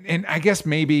 yeah, and I guess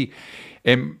maybe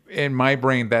in my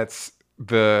brain, that's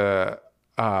a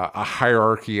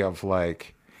hierarchy of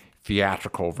like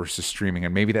theatrical versus streaming,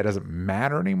 and maybe that doesn't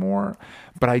matter anymore.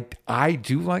 But I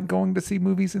do like going to see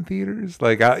movies in theaters.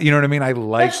 Like, you know what I mean? I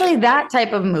like, especially that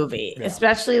type of movie,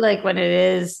 especially like when it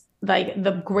is like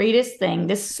the greatest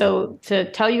thing. So to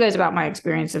tell you guys about my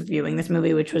experience of viewing this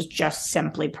movie, which was just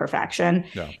simply perfection.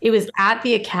 Yeah. It was at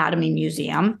the Academy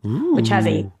Museum, which has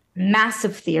a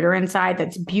massive theater inside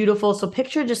that's beautiful. So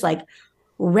picture just like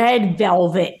red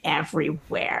velvet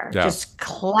everywhere, just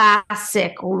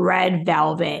classic red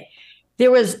velvet.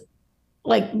 There was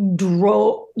like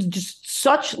just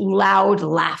such loud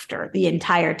laughter the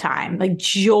entire time, like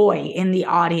joy in the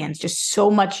audience, just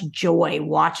so much joy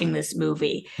watching this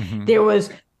movie. There was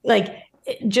like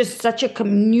just such a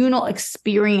communal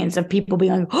experience of people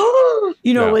being like, oh,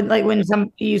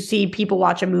 when you see people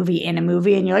watch a movie in a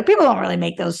movie and you're like, people don't really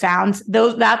make those sounds.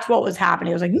 That's what was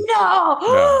happening. It was like,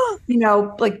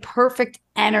 no, like perfect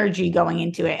energy going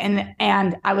into it.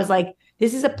 And I was like,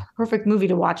 this is a perfect movie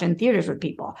to watch in theaters with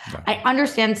people. Yeah. I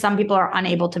understand some people are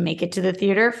unable to make it to the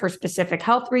theater for specific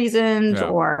health reasons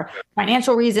or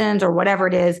financial reasons or whatever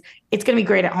it is. It's going to be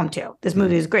great at home too. This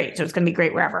movie is great, so it's going to be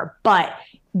great wherever. But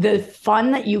the fun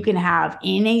that you can have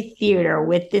in a theater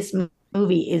with this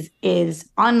movie is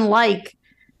unlike.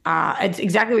 It's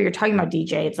exactly what you're talking about,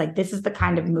 DJ. It's like this is the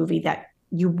kind of movie that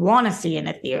you want to see in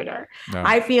a theater. No.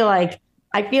 I feel like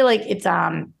it's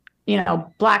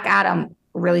Black Adam.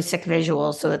 Really sick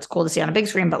visuals, so that's cool to see on a big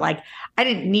screen, but like I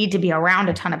didn't need to be around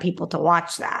a ton of people to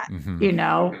watch that,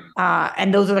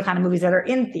 and those are the kind of movies that are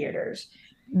in theaters.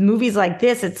 Movies like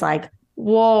this, it's like,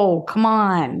 whoa, come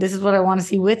on, this is what I want to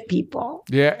see with people.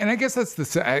 Yeah, and I guess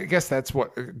that's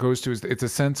what it goes to, is it's a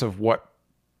sense of what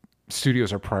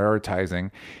studios are prioritizing,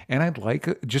 and I'd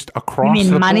like just across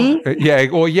the money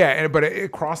board, but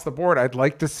across the board I'd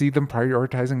like to see them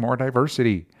prioritizing more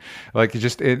diversity, like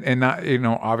just and not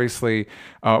obviously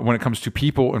when it comes to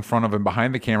people in front of and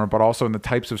behind the camera, but also in the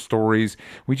types of stories.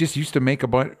 We just used to make a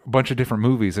bunch of different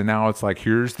movies, and now it's like,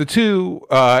 here's the two,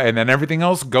 and then everything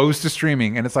else goes to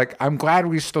streaming, and it's like, I'm glad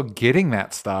we're still getting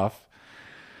that stuff.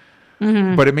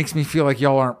 But it makes me feel like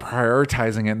y'all aren't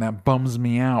prioritizing it, and that bums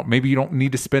me out. Maybe you don't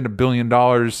need to spend $1 billion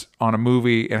on a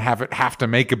movie and have it have to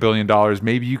make $1 billion.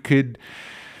 Maybe you could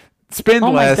spend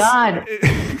less. Oh my God.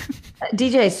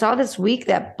 DJ, I saw this week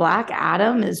that Black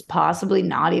Adam is possibly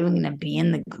not even going to be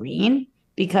in the green,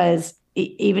 because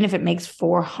even if it makes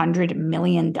 $400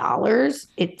 million,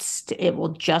 it will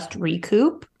just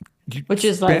recoup, which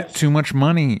is like too much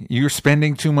money. You're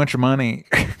spending too much money.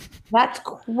 That's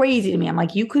crazy to me. I'm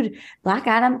like, Black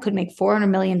Adam could make $400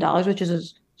 million, which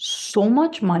is so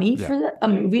much money for a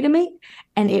movie to make,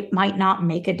 and it might not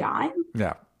make a dime.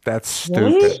 Yeah, that's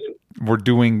stupid. We're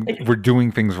doing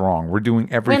things wrong. We're doing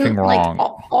everything wrong.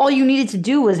 All you needed to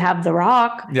do was have The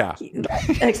Rock. Yeah.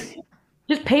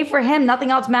 Just pay for him. Nothing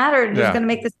else mattered. He's going to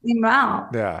make the same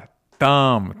amount. Yeah.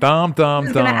 Dumb. He's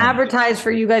going to advertise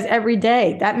for you guys every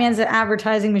day. That man's an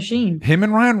advertising machine. Him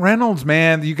and Ryan Reynolds,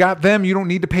 man. You got them. You don't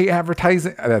need to pay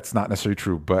advertising. That's not necessarily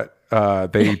true, but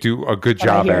they do a good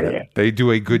job at it. They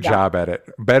do a good job at it.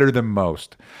 Better than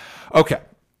most. Okay.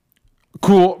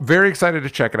 Cool. Very excited to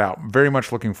check it out. Very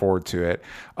much looking forward to it.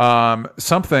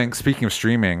 Speaking of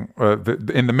streaming,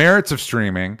 in the merits of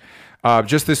streaming,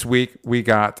 just this week, we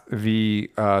got the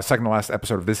second to last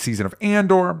episode of this season of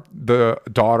Andor, the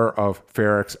daughter of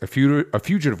Ferrix, a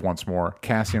fugitive once more.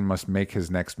 Cassian must make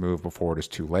his next move before it is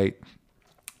too late.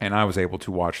 And I was able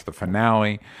to watch the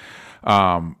finale.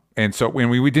 And so when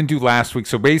we didn't do last week,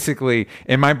 so basically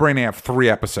in my brain, I have 3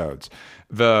 episodes.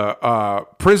 The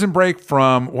prison break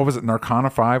from, what was it,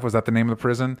 Narcana 5? Was that the name of the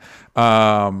prison?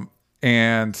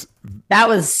 And that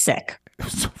was sick. It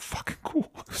was so fucking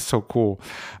cool. It was so cool.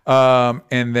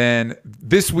 And then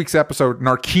this week's episode,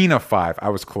 Narkina 5. I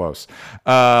was close.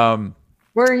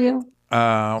 Were you?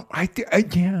 I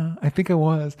think I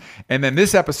was. And then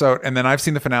this episode, and then I've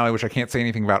seen the finale, which I can't say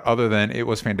anything about other than it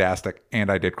was fantastic,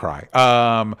 and I did cry.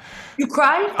 You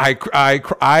cried?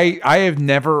 I have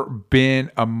never been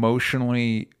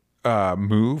emotionally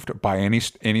moved by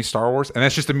any Star Wars, and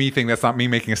that's just a me thing. That's not me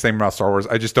making a statement about Star Wars.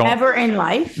 I just don't ever in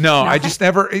life. No, I just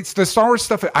never. It's the Star Wars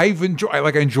stuff. I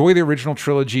enjoy the original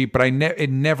trilogy, but it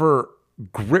never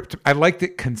gripped. I liked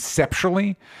it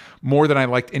conceptually more than I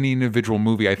liked any individual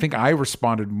movie. I think I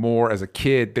responded more as a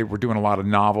kid. They were doing a lot of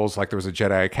novels, like there was a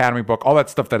Jedi Academy book, all that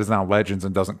stuff that is now Legends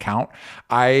and doesn't count.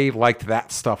 I liked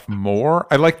that stuff more.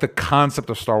 I liked the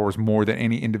concept of Star Wars more than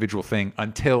any individual thing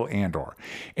until Andor.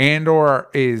 Andor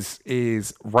is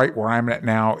right where I'm at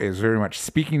now, is very much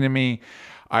speaking to me.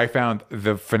 I found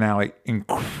the finale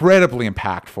incredibly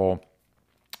impactful.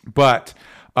 But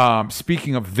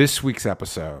speaking of this week's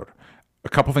episode, a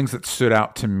couple things that stood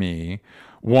out to me.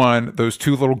 One, those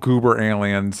 2 little goober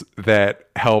aliens that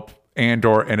help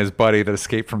Andor and his buddy that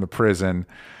escaped from the prison.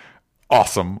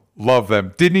 Awesome. Love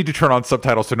them. Didn't need to turn on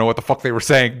subtitles to know what the fuck they were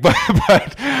saying, but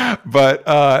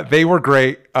they were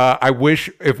great. I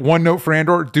wish, if one note for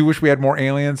Andor, do wish we had more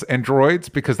aliens and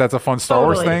droids, because that's a fun Star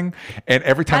Wars thing. And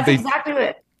every time that's exactly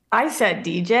what I said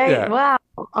DJ. Yeah. Wow.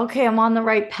 Okay, I'm on the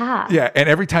right path. Yeah, and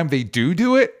every time they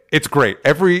do it, it's great.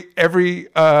 Every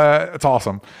it's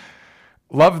awesome.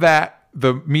 Love that.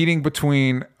 The meeting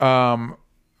between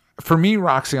for me,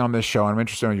 Roxy, on this show, and I'm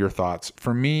interested in your thoughts.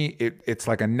 For me, it's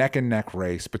like a neck and neck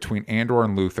race between Andor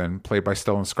and Luthen, played by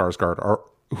Stellan Skarsgård, or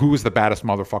who is the baddest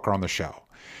motherfucker on the show.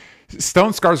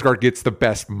 Stellan Skarsgård gets the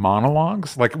best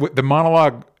monologues. Like the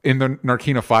monologue in the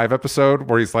Narkina 5 episode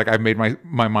where he's like, I made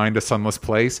my mind a sunless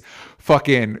place.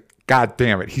 Fucking God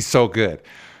damn it. He's so good.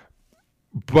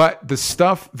 But the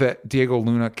stuff that Diego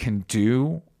Luna can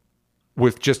do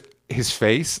with just his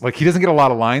face, like he doesn't get a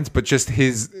lot of lines, but just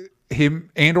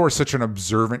Andor is such an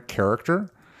observant character.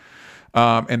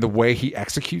 And the way he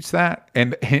executes that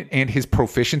and his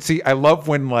proficiency. I love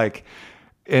when, like,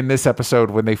 in this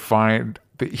episode, when they find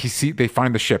the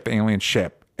ship, the alien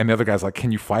ship, and the other guy's like,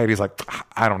 "Can you fly it?" He's like,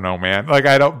 "I don't know, man. Like,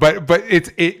 I don't." But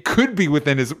it could be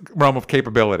within his realm of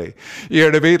capability. You know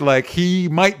what I mean? Like, he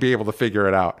might be able to figure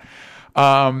it out.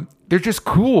 They're just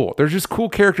cool. They're just cool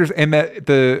characters, and that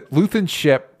the Luthen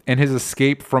ship and his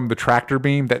escape from the tractor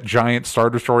beam, that giant Star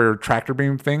Destroyer tractor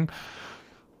beam thing,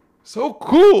 so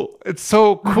cool. It's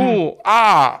so cool.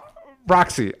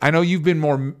 Roxy, I know you've been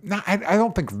more, I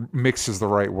don't think mixed is the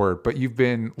right word, but you've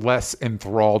been less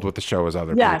enthralled with the show as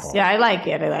other people. Yes, yeah, I like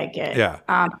it. Yeah.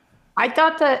 I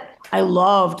thought that I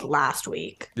loved last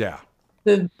week. Yeah.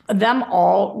 Them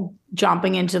all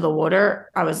jumping into the water,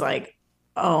 I was like,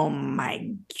 oh my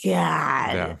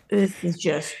God, this is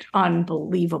just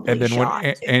unbelievably And then shot.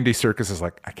 when Andy Serkis is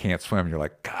like, I can't swim, you're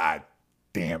like, God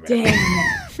damn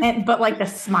it. But like the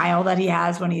smile that he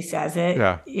has when he says it,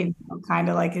 yeah, kind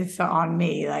of like it's on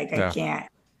me. Like I can't.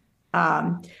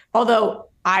 Although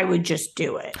I would just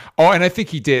do it. Oh, and I think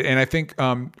he did. And I think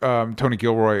Tony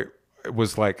Gilroy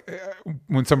was like,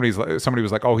 when somebody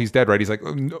was like, oh, he's dead, right? He's like,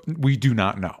 no, we do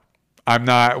not know. I'm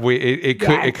not. It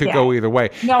could go either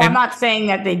way. No, I'm not saying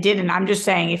that they didn't. I'm just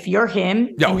saying if you're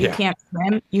him and you can't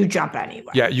swim, you jump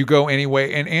anyway. Yeah, you go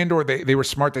anyway. And Andor, they were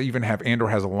smart to even have Andor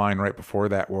has a line right before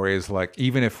that where he's like,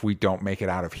 even if we don't make it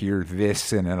out of here,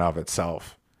 this in and of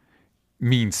itself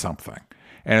means something.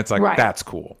 And it's like, that's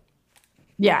cool.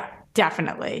 Yeah,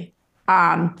 definitely.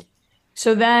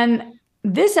 So then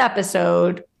this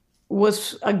episode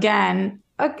was again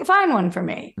a fine one for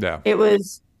me. Yeah, it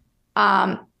was.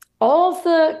 All of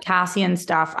the Cassian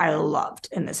stuff I loved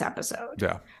in this episode.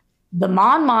 Yeah. The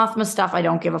Mon Mothma stuff I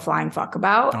don't give a flying fuck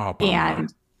about. Oh,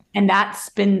 and that's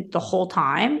been the whole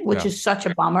time, which is such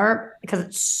a bummer because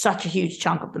it's such a huge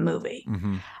chunk of the movie.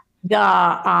 Mm-hmm. The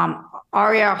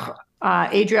Adria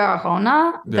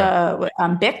Arjona, the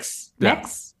Bix,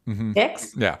 Mm-hmm.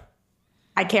 Bix, yeah,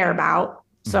 I care about.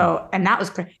 So, and that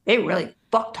was great. They really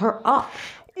fucked her up.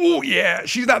 Oh yeah,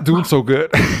 she's not doing so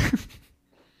good.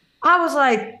 I was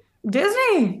like,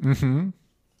 Disney,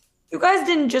 you guys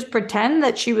didn't just pretend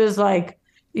that she was like,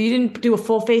 you didn't do a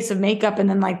full face of makeup and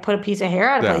then like put a piece of hair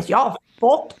out of place. Y'all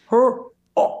fucked her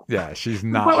up. Yeah, she's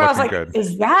not looking I was like, good.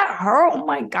 Is that her? Oh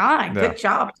my God. Good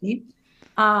job, team.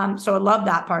 So I love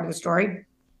that part of the story.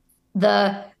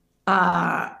 And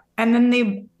then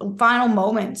the final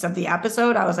moments of the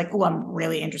episode, I was like, oh, I'm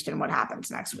really interested in what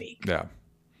happens next week. Yeah.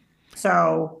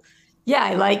 So yeah,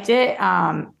 I liked it.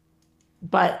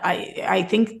 But I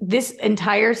think this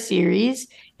entire series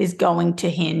is going to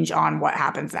hinge on what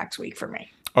happens next week for me.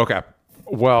 Okay.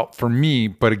 Well, for me,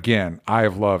 but again, I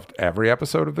have loved every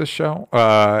episode of this show,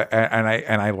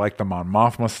 and I like the Mon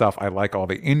Mothma stuff. I like all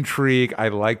the intrigue. I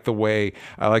like the way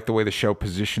the show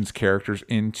positions characters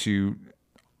into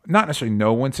not necessarily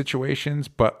no-win situations,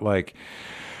 but like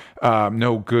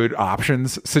no good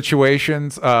options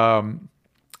situations.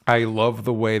 I love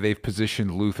the way they've positioned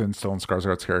Luthen, Stellan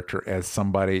Skarsgård's character, as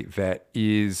somebody that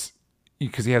is,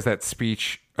 because he has that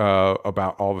speech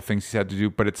about all the things he's had to do,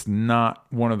 but it's not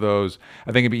one of those.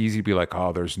 I think it'd be easy to be like,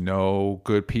 oh, there's no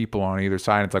good people on either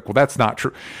side. It's like, well, that's not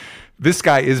true. This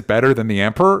guy is better than the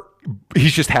Emperor.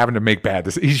 He's just having to make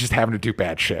he's just having to do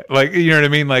bad shit. Like, you know what I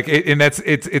mean? Like, it's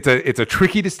a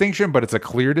tricky distinction, but it's a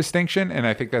clear distinction, and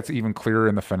I think that's even clearer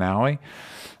in the finale.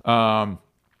 The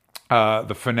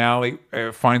finale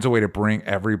finds a way to bring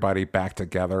everybody back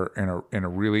together in a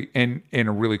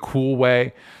really cool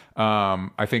way.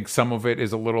 I think some of it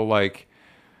is a little like,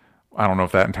 I don't know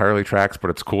if that entirely tracks, but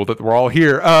it's cool that we're all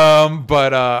here.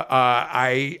 But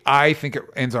I think it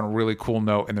ends on a really cool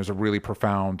note, and there's a really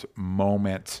profound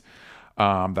moment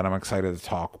that I'm excited to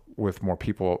talk with more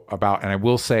people about. And I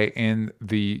will say, in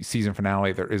the season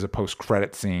finale, there is a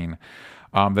post-credit scene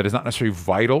that is not necessarily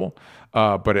vital,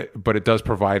 but it does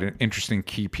provide an interesting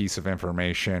key piece of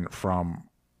information from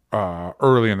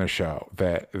early in the show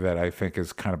that I think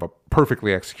is kind of a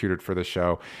perfectly executed for the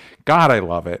show. God, I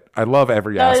love it. I love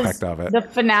every aspect of it. The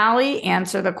finale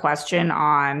answer the question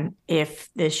on if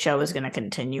this show is going to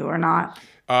continue or not?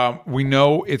 We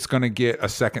know it's going to get a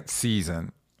second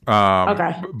season.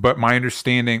 Okay. But my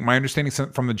understanding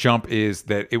from the jump is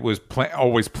that it was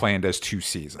always planned as 2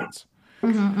 seasons.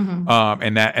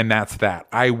 And that's that.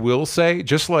 I will say,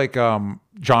 just like Jon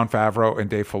Favreau and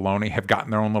Dave Filoni have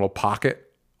gotten their own little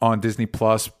pocket on Disney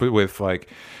Plus, but with like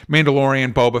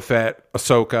Mandalorian, Boba Fett,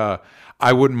 Ahsoka,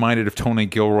 I wouldn't mind it if Tony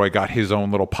Gilroy got his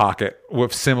own little pocket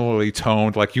with similarly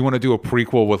toned. Like, you want to do a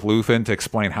prequel with Luthen to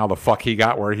explain how the fuck he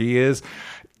got where he is?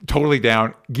 Totally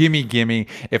down. Gimme.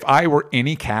 If I were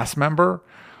any cast member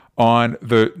on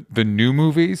the new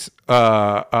movies,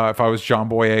 if I was John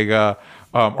Boyega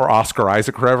or Oscar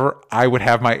Isaac or whoever, I would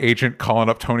have my agent calling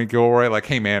up Tony Gilroy like,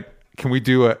 "Hey man, can we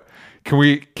do it?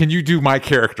 Can you do my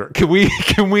character? Can we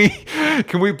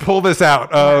pull this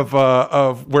out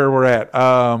of where we're at?"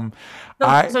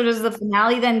 So does the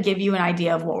finale then give you an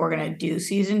idea of what we're going to do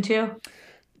season 2?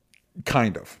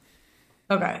 Kind of.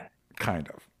 Okay. Kind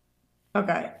of.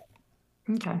 Okay.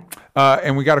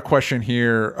 And we got a question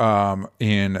here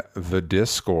in the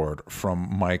Discord from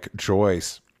Mike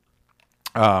Joyce.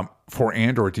 For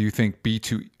Andor, do you think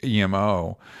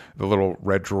B2EMO, the little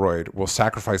red droid, will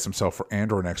sacrifice himself for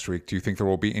Andor next week? Do you think there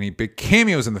will be any big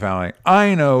cameos in the finale?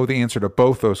 I know the answer to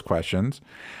both those questions.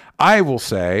 I will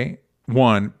say,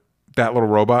 one, that little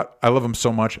robot, I love him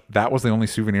so much. That was the only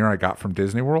souvenir I got from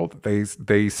Disney World.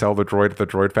 They sell the droid at the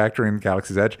Droid Factory in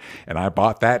Galaxy's Edge, and I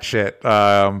bought that shit.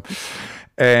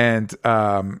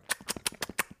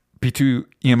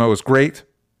 B2EMO is great,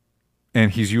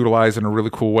 and he's utilized in a really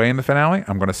cool way in the finale.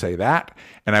 I'm going to say that.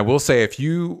 And I will say,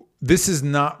 this is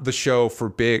not the show for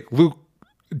big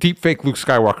deepfake Luke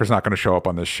Skywalker is not going to show up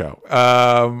on this show.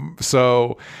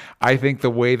 So I think the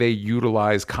way they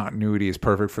utilize continuity is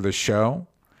perfect for this show.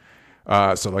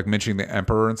 So like mentioning the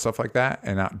Emperor and stuff like that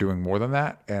and not doing more than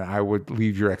that. And I would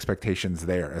leave your expectations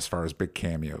there as far as big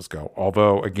cameos go.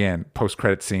 Although, again,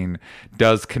 post-credit scene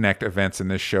does connect events in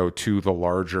this show to the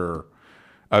larger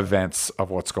events of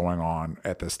what's going on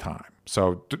at this time.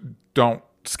 So don't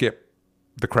skip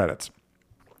the credits.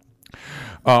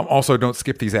 Also, don't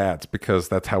skip these ads because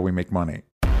that's how we make money.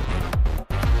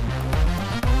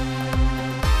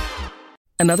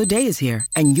 Another day is here,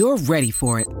 and you're ready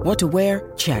for it. What to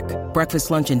wear? Check. Breakfast,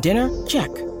 lunch, and dinner?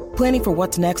 Check. Planning for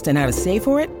what's next and how to save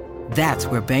for it? That's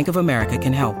where Bank of America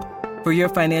can help. For your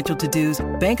financial to-dos,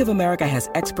 Bank of America has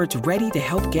experts ready to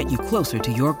help get you closer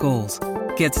to your goals.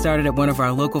 Get started at one of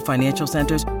our local financial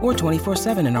centers or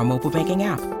 24/7 in our mobile banking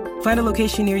app. Find a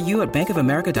location near you at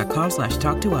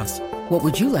bankofamerica.com/talktous. What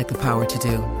would you like the power to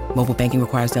do? Mobile banking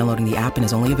requires downloading the app and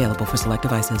is only available for select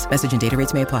devices. Message and data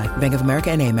rates may apply. Bank of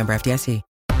America NA, member FDIC.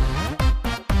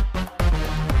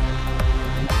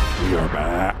 We are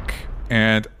back.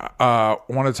 And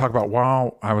wanted to talk about,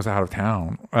 while I was out of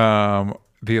town,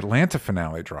 the Atlanta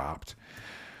finale dropped.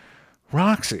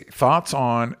 Roxy, thoughts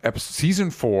on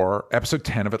season 4, episode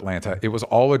 10 of Atlanta? It was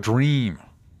all a dream.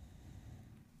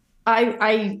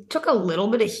 I took a little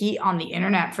bit of heat on the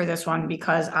internet for this one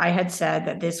because I had said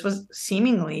that this was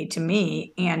seemingly, to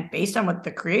me, and based on what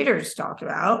the creators talked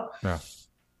about,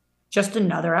 just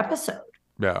another episode.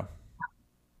 Yeah.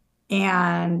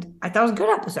 And I thought it was a good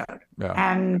episode. Yeah.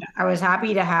 And I was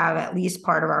happy to have at least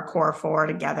part of our core 4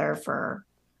 together for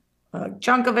a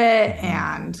chunk of it.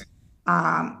 And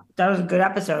that was a good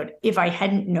episode. If I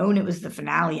hadn't known it was the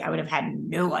finale, I would have had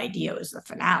no idea it was the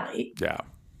finale. Yeah.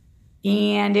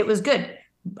 And it was good.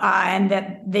 And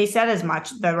that they said as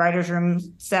much. The writer's room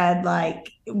said,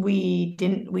 like, we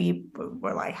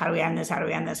were like, how do we end this? How do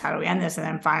we end this? How do we end this? And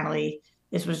then finally,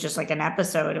 this was just like an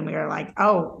episode. And we were like,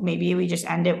 oh, maybe we just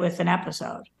end it with an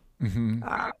episode,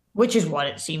 which is what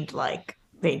it seemed like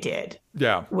they did.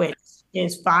 Yeah. Which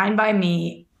is fine by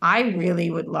me. I really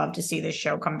would love to see this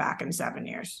show come back in 7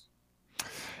 years.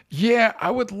 Yeah, I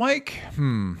would like,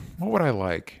 what would I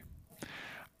like?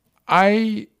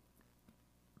 I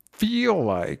feel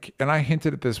like, and I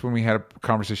hinted at this when we had a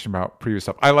conversation about previous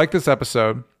stuff, I like this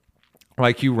episode.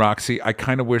 Like you, Roxy, I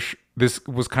kind of wish this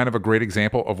was kind of a great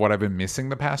example of what I've been missing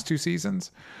the past 2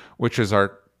 seasons, which is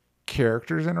our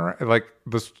characters like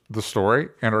the story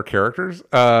and our characters.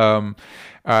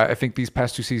 I think these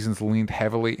past 2 seasons leaned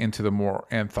heavily into the more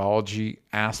anthology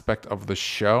aspect of the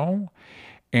show.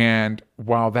 And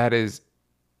while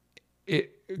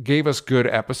it gave us good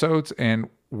episodes and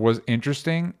was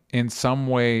interesting, in some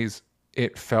ways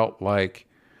it felt like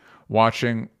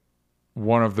watching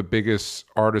one of the biggest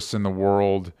artists in the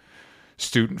world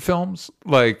student films.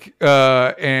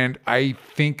 And I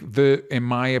think in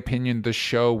my opinion, the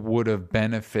show would have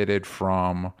benefited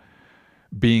from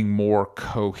being more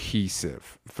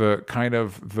cohesive. The kind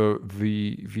of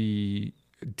the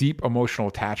deep emotional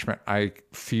attachment I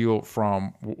feel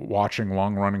from watching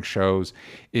long running shows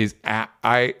is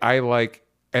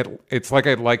it's like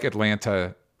I like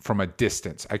Atlanta from a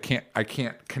distance. I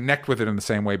can't connect with it in the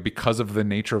same way because of the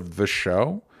nature of the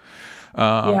show.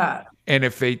 And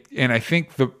I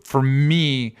think for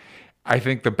me, I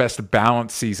think the best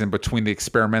balanced season between the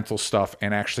experimental stuff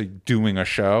and actually doing a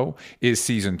show is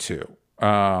season 2.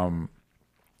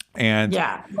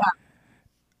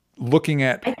 Looking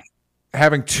at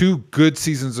having 2 good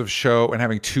seasons of show and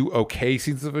having 2 okay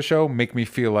seasons of a show make me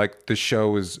feel like the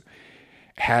show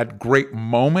had great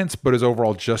moments, but is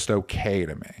overall just okay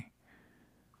to me.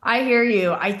 I hear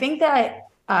you. I think that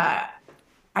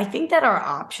our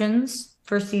options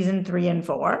for season 3 and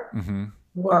 4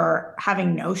 were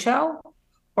having no show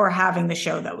or having the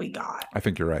show that we got. I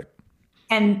think you're right.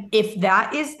 And if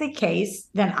that is the case,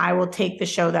 then I will take the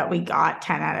show that we got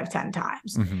 10 out of 10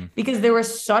 times because there were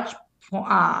such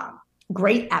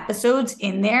great episodes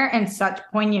in there and such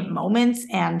poignant moments.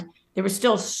 And there was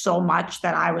still so much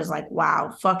that I was like,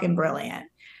 wow, fucking brilliant.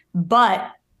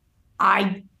 But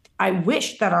I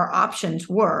wish that our options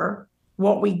were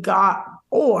what we got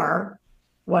or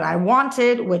what I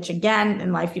wanted, which again,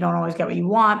 in life, you don't always get what you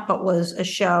want, but was a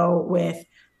show with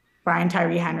Brian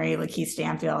Tyree Henry, Lakeith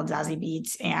Stanfield, Zazie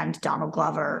Beetz, and Donald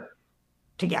Glover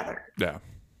together. Yeah.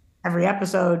 Every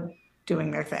episode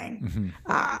doing their thing.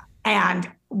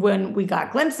 And when we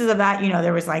got glimpses of that,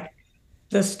 there was like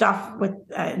the stuff with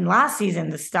in last season,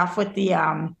 the stuff with the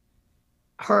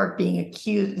her being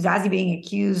accused, Zazie being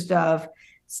accused of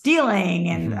stealing,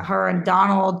 and her and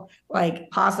Donald like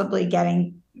possibly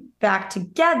getting back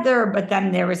together. But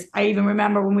then I even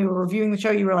remember when we were reviewing the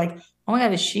show, you were like, oh my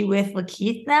God, is she with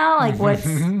Lakeith now? Like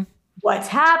what's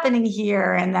happening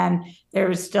here? And then there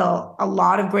was still a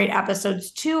lot of great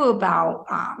episodes too about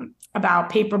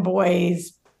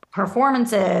Paperboy's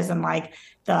performances and like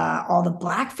all the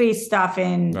blackface stuff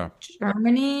in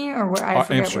Germany or where I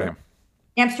forget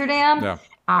Amsterdam. Yeah.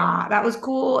 That was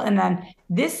cool. And then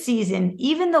this season,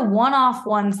 even the one-off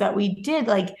ones that we did,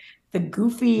 like the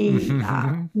goofy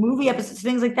movie episodes,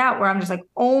 things like that, where I'm just like,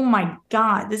 oh my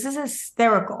God, this is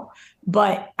hysterical.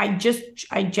 But I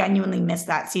genuinely miss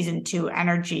that season 2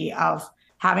 energy of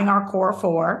having our core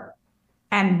 4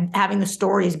 and having the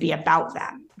stories be about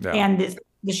them. Yeah. And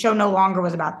the show no longer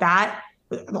was about that.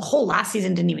 The whole last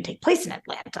season didn't even take place in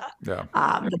Atlanta. Yeah.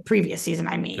 The previous season,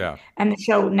 I mean. Yeah. And the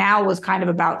show now was kind of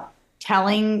about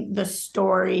telling the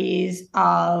stories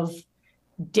of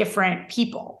different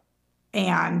people.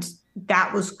 And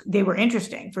they were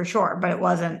interesting for sure, but it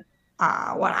wasn't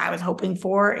what I was hoping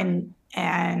for. And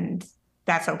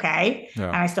that's okay. Yeah.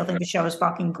 And I still think the show is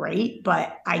fucking great,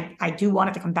 but I do want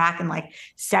it to come back in like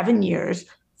 7 years,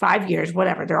 5 years,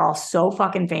 whatever. They're all so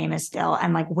fucking famous still.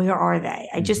 And like, where are they?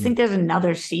 I just think there's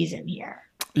another season here.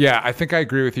 Yeah, I think I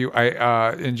agree with you.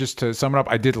 And just to sum it up,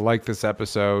 I did like this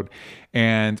episode,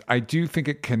 and I do think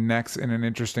it connects in an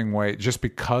interesting way, just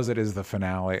because it is the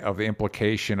finale, of the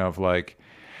implication of like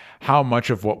how much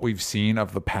of what we've seen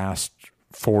of the past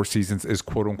 4 seasons is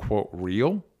quote unquote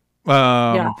real.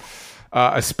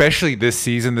 Especially this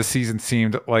season. This season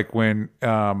seemed like when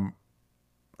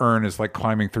Earn is like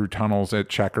climbing through tunnels at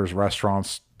Checkers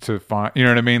restaurants to find, you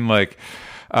know what I mean? Like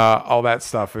all that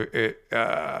stuff.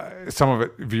 Some of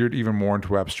it veered even more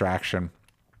into abstraction.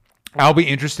 I'll be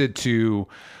interested to,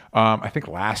 I think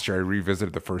last year I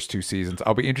revisited the first 2 seasons.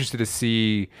 I'll be interested to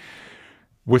see,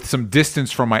 with some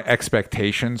distance from my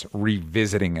expectations,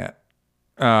 revisiting it.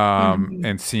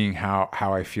 And seeing how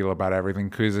I feel about everything.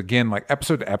 Because again, like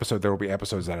episode to episode, there will be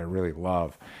episodes that I really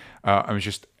love. I was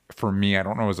just, for me, I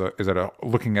don't know,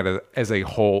 looking at it as a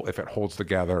whole, if it holds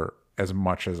together as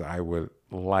much as I would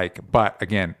like. But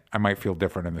again, I might feel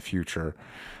different in the future.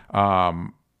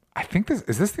 I think is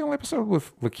this the only episode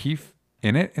with Lakeith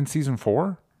in it in season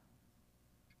 4?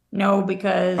 No,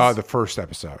 because the first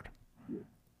episode.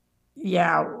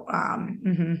 Yeah.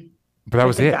 But that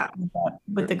was it.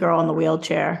 With the girl in the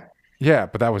wheelchair. Yeah,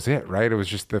 but that was it, right? It was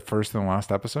just the first and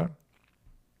last episode?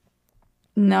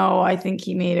 No, I think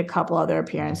he made a couple other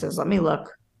appearances. Let me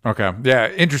look. Okay.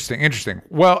 Yeah, interesting.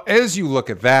 Well, as you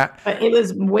look at that, but it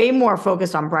was way more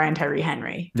focused on Brian Tyree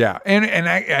Henry. Yeah, and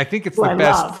I think it's the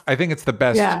best. Love. I think it's the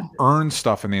best Earn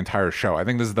stuff in the entire show. I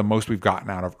think this is the most we've gotten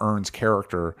out of Earn's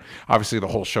character. Obviously, the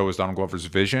whole show is Donald Glover's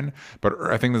vision, but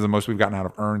I think this is the most we've gotten out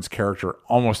of Earn's character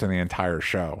almost in the entire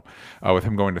show, with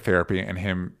him going to therapy and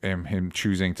him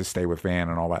choosing to stay with Van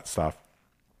and all that stuff.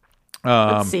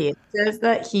 Let's see. It says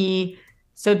that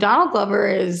so Donald Glover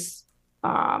is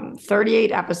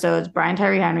 38 episodes, Brian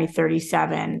Tyree Henry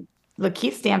 37,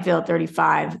 Lakeith Stanfield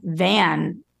 35,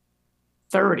 Van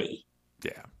 30.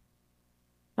 Yeah.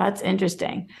 That's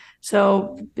interesting.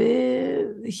 So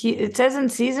it says in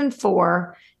season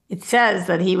 4, it says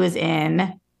that he was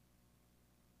in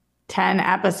 10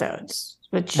 episodes.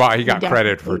 Which wow, he got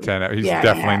credit for 10. He's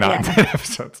definitely not in 10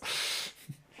 episodes.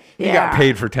 He got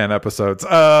paid for 10 episodes.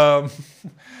 So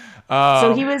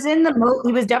he was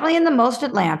he was definitely in the Most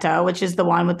Atlanta, which is the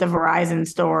one with the Verizon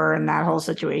store and that whole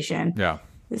situation. Yeah.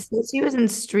 He was in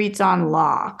Streets on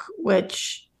Lock,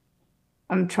 which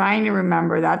I'm trying to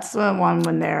remember. That's the one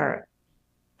when they're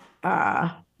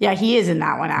he is in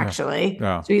that one actually.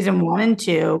 Yeah. So he's in 1 and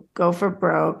 2. Go for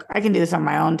Broke. I can do this on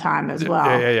my own time as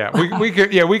well.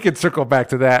 We could circle back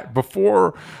to that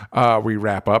before we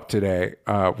wrap up today.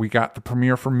 We got the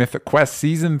premiere for Mythic Quest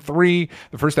season 3.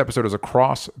 The first episode is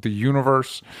Across the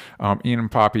Universe. Ian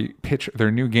and Poppy pitch their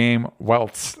new game,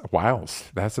 Wilds.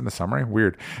 That's in the summary.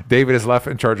 Weird. David is left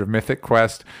in charge of Mythic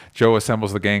Quest. Joe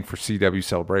assembles the gang for CW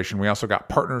Celebration. We also got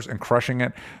Partners and Crushing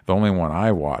It. The only one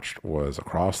I watched was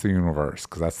Across the Universe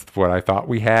because that's what I thought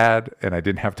we had, and I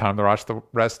didn't have time to watch the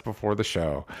rest before the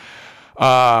show.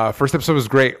 First episode was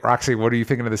great. Roxy, what are you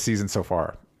thinking of the season so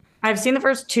far? I've seen the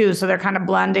first 2, so they're kind of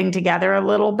blending together a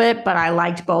little bit, but I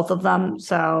liked both of them.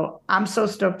 So I'm so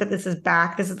stoked that this is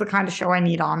back. This is the kind of show I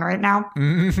need on right now.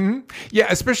 Mm-hmm. Yeah,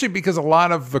 especially because a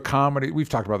lot of the comedy, we've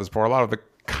talked about this before, a lot of the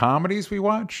comedies we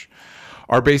watch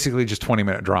are basically just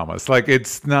 20-minute dramas. Like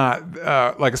it's not,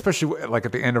 especially like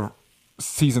at the end of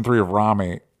season 3 of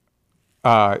Rami,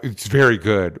 it's very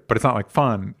good, but it's not like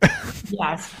fun.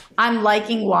 Yes. I'm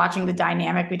liking watching the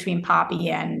dynamic between Poppy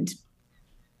and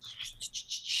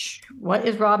what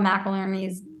is Rob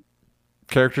McElhenney's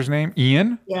character's name?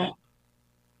 Ian? Yeah.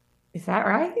 Is that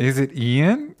right? Is it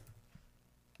Ian?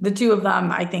 The two of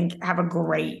them, I think, have a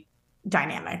great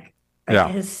dynamic.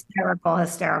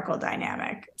 Hysterical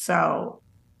dynamic. So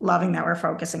loving that we're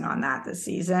focusing on that this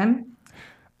season.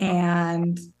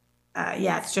 And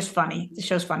it's just funny. The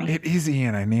show's funny. It is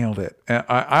Ian. I nailed it.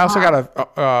 I also got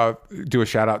to do a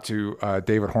shout out to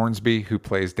David Hornsby, who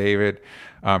plays David.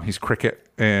 He's Cricket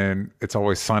and It's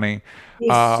Always Sunny.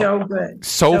 He's so good.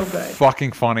 So good.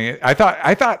 Fucking funny. I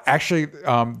thought actually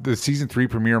the season 3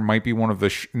 premiere might be one of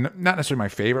the, not necessarily my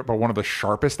favorite, but one of the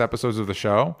sharpest episodes of the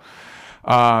show.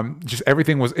 Just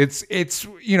everything was, it's,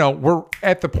 we're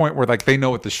at the point where like they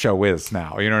know what the show is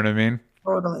now. You know what I mean?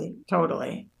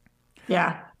 Totally.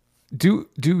 Yeah. Do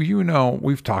you know,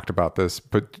 we've talked about this,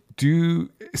 but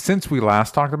since we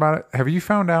last talked about it, have you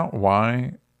found out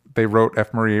why they wrote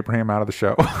F. Murray Abraham out of the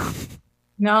show?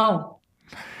 No.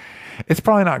 It's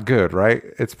probably not good, right?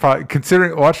 It's probably,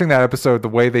 considering watching that episode the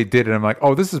way they did it, I'm like,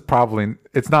 oh, this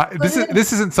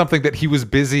isn't something that he was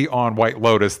busy on White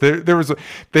Lotus.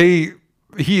 He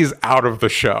is out of the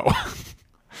show.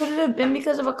 Could it have been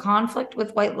because of a conflict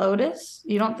with White Lotus?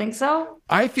 You don't think so?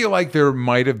 I feel like there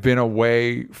might have been a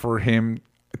way for him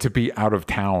to be out of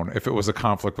town if it was a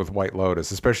conflict with White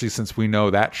Lotus, especially since we know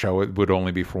that show it would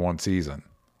only be for 1 season.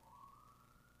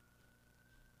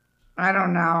 I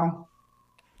don't know.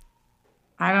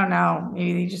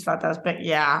 Maybe he just thought that was big.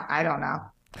 Yeah, I don't know.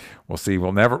 We'll see.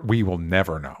 We will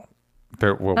never know.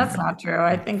 That's not true.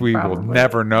 I think we will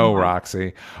never know,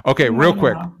 Roxy. Okay, real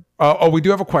quick. We do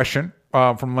have a question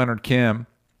from Leonard Kim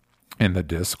in the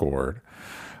Discord.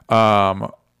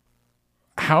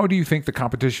 How do you think the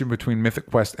competition between Mythic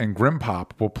Quest and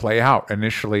Grimpop will play out?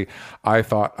 Initially, I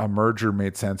thought a merger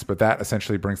made sense, but that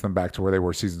essentially brings them back to where they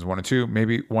were seasons 1 and 2.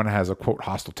 Maybe one has a, quote,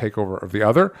 hostile takeover of the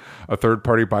other. A third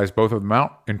party buys both of them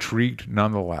out. Intrigued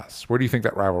nonetheless. Where do you think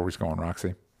that rivalry's going,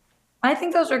 Roxy? I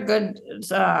think those are good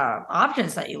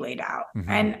options that you laid out.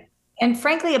 Mm-hmm. And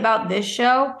frankly, about this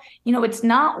show, it's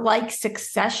not like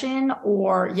Succession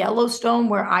or Yellowstone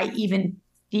where I even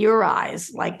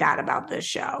theorize like that about this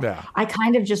show. Yeah. I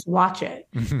kind of just watch it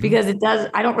because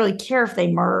I don't really care if they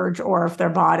merge or if they're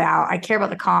bought out. I care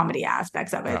about the comedy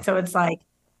aspects of it. Yeah. So it's like,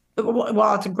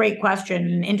 well, it's a great question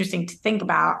and interesting to think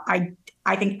about.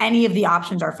 I think any of the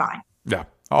options are fine. Yeah.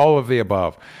 All of the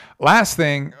above. Last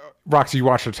thing, Roxy, you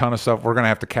watched a ton of stuff. We're going to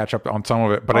have to catch up on some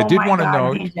of it, but I did want to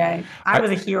know. DJ, I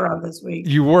was a hero this week.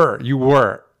 You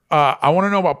were. I want to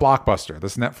know about Blockbuster.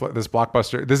 This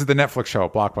Blockbuster. This is the Netflix show,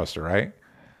 Blockbuster, right?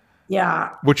 Yeah.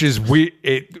 Which is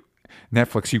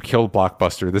Netflix, you killed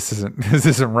Blockbuster. This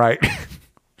isn't right.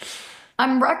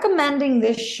 I'm recommending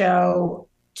this show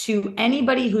to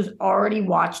anybody who's already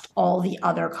watched all the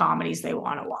other comedies they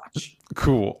want to watch.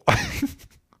 Cool.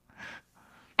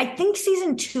 I think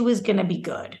season 2 is going to be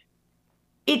good.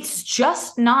 it's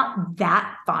just not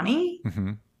that funny.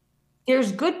 Mm-hmm.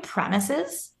 There's good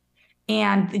premises,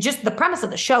 and just the premise of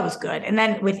the show is good. And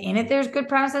then within it, there's good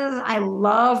premises. I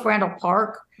love Randall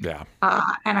Park. Yeah.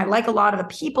 And I like a lot of the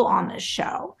people on this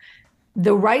show.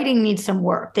 The writing needs some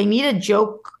work. They need a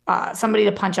joke, somebody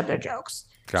to punch up their jokes.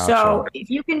 Gotcha. So if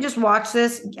you can just watch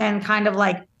this and kind of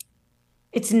like,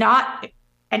 it's not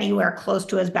anywhere close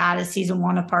to as bad as season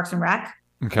 1 of Parks and Rec.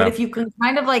 Okay. But if you can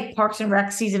kind of like Parks and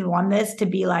Rec season 1 this to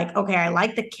be like, okay, I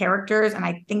like the characters and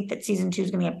I think that season 2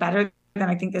 is going to get better, then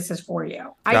I think this is for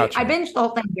you. Gotcha. I binged the whole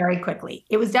thing very quickly.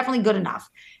 It was definitely good enough.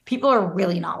 People are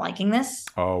really not liking this.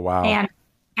 Oh, wow. And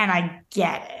I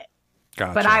get it.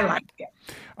 Gotcha. But I like it.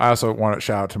 I also want to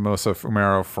shout out to Melissa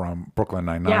Fumero from Brooklyn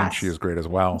Nine-Nine. Yes. She is great as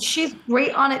well. She's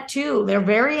great on it too. They're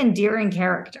very endearing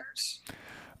characters.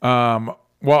 Well,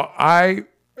 I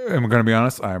am going to be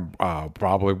honest. I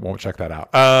probably won't check that out.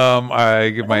 I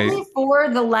give my Only for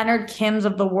the Leonard Kims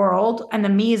of the world and the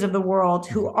Mias of the world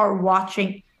who are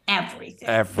watching everything.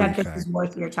 That this is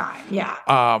worth your time.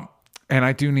 Yeah. And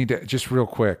I do need to just real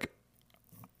quick.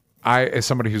 I, as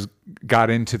somebody who's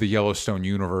got into the Yellowstone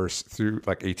universe through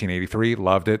like 1883,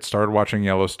 loved it, started watching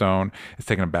Yellowstone. It's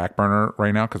taking a back burner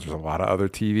right now because there's a lot of other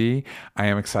TV. I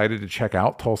am excited to check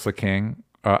out Tulsa King.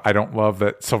 I don't love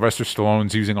that Sylvester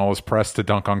Stallone's using all his press to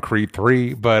dunk on Creed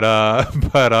 3, but Yeah,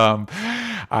 but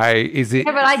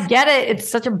I get it. It's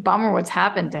such a bummer what's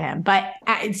happened to him. But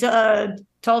it's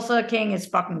Tulsa King is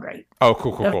fucking great. Oh,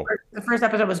 cool. The first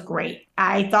episode was great.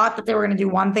 I thought that they were going to do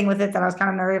one thing with it that I was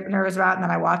kind of nervous about, and then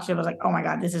I watched it. I was like, oh my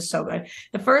God, this is so good.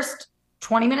 The first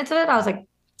 20 minutes of it, I was like, am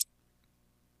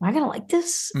I going to like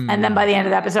this? And then by the end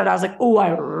of the episode, I was like, oh, I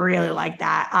really like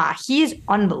that. He's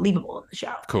unbelievable in the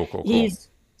show. Cool.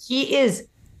 He is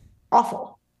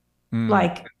awful.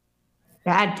 Like,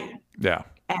 bad dude. Yeah.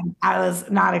 And I was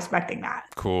not expecting that.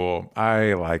 Cool.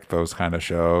 I like those kind of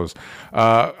shows.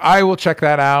 I will check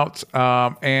that out.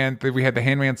 And we had the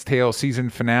Handmaid's Tale season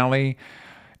finale.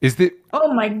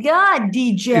 Oh my God,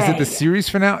 DJ. Is it the series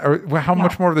finale? Or how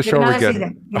much more of the show are we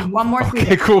getting? One more season.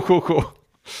 Okay, cool.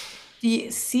 The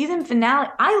season finale.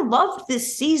 I loved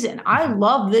this season. I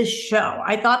love this show.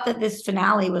 I thought that this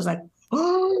finale was like,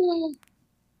 oh.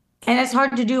 And it's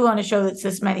hard to do on a show that's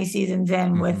this many seasons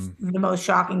in with the most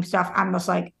shocking stuff. I'm just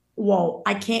like, whoa,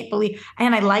 I can't believe.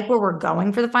 And I like where we're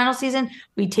going for the final season.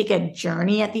 We take a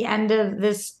journey at the end of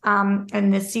this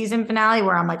in this season finale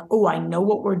where I'm like, oh, I know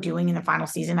what we're doing in the final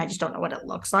season. I just don't know what it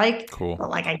looks like. Cool. But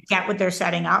like, I get what they're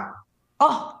setting up.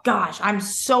 Oh gosh, I'm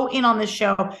so in on this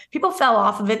show. People fell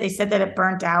off of it. They said that it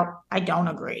burnt out. I don't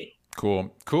agree.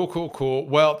 Cool.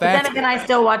 Well, then again, I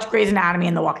still watch Grey's Anatomy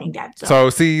and The Walking Dead. So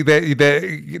see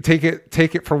that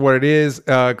take it for what it is.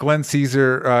 Glenn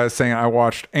Caesar saying I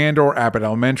watched Andor, Abbott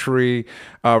Elementary,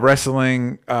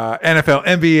 wrestling, NFL,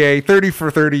 NBA, 30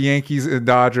 for 30, Yankees and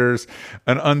Dodgers,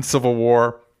 an uncivil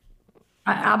war.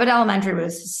 Abbott Elementary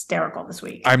was hysterical this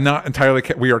week. I'm not entirely.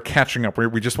 We are catching up.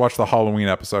 We just watched the Halloween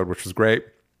episode, which was great.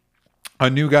 A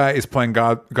new guy is playing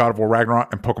God of War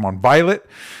Ragnarok and Pokemon Violet.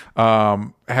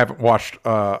 Haven't watched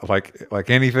like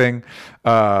anything.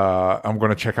 I'm going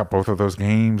to check out both of those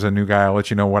games. A new guy, I'll let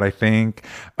you know what I think.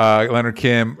 Leonard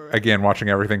Kim, again, watching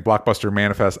everything. Blockbuster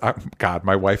Manifest. God,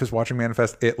 my wife is watching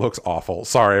Manifest. It looks awful.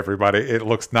 Sorry, everybody. It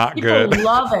looks not good. People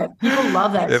love it. People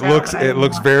love that. It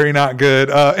looks very not good.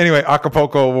 Anyway,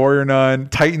 Acapulco Warrior Nun,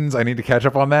 Titans. I need to catch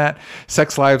up on that.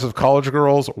 Sex Lives of College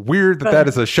Girls. Weird that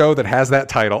is a show that has that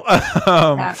title.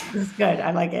 It's good.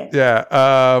 I like it.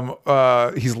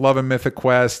 Yeah. He's loving Mythic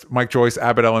Quest. Mike Joyce,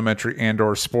 Abbott Elementary,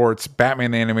 Andor Sports, Batman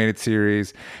the Animated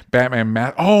Series, Batman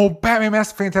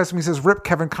Master Fantastic. He says, rip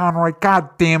Kevin Conroy. God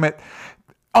damn it.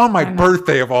 On my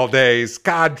birthday of all days.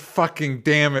 God fucking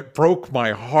damn it. Broke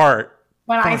my heart.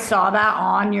 When I saw that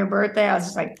on your birthday, I was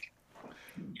just like,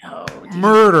 no.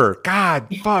 Murder. God,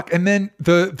 fuck. And then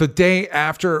the day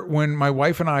after, when my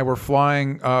wife and I were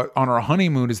flying on our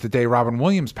honeymoon, is the day Robin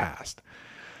Williams passed.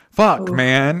 Fuck,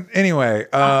 man. Anyway.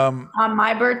 On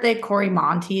my birthday, Corey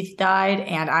Monteith died,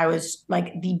 and I was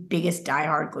like the biggest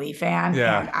diehard Glee fan.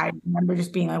 Yeah. And I remember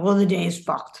just being like, well, the day is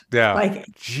fucked. Yeah. Like,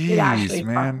 jeez,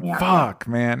 man. Fuck,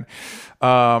 man.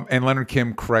 And Leonard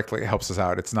Kim correctly helps us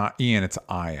out. It's not Ian, it's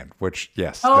Ian, which,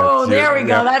 yes. Oh, there we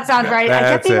go. That sounds right. I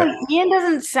kept thinking Ian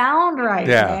doesn't sound right,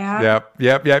 man.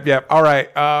 Yep. All right.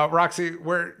 Roxy,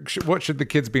 what should the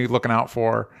kids be looking out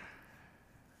for?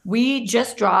 We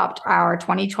just dropped our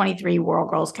 2023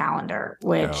 World Girls calendar,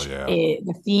 which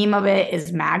the theme of it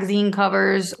is magazine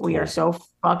covers. We are so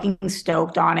fucking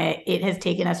stoked on it. It has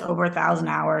taken us over 1,000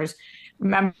 hours.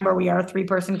 Remember, we are a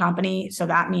 3-person company, so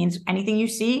that means anything you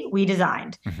see, we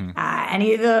designed.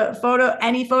 Any of the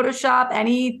any Photoshop,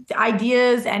 any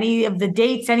ideas, any of the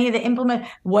dates, any of the implement,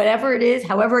 whatever it is,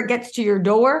 however it gets to your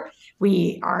door,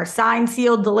 we are signed,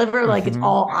 sealed, delivered. Like it's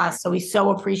all us. So we so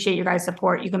appreciate your guys'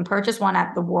 support. You can purchase one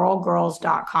at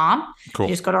thewhirlgirls.com. Cool.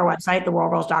 You just go to our website,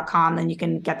 thewhirlgirls.com, then you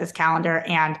can get this calendar.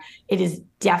 And it is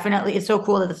definitely, it's so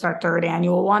cool that it's our 3rd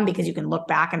annual one because you can look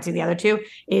back and see the other 2.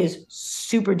 It is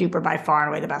super duper by far and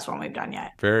away the best one we've done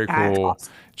yet. Very cool.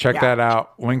 Awesome. Check that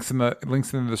out. Links in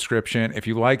the description. If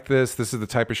you like this is the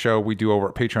type of show we do over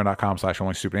at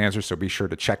patreon.com/onlystupid-answers. So be sure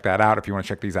to check that out if you want to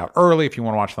check these out early, if you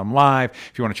want to watch them live,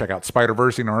 if you want to check out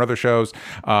Spider-Verse and our other shows.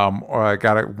 I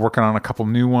got it working on a couple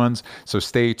new ones. So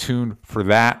stay tuned for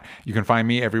that. You can find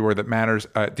me everywhere that matters.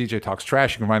 DJ Talks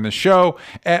Trash. You can find this show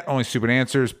at Only Stupid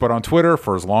Answers, but on Twitter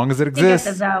for as long as it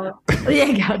exists.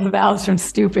 You got the vowels from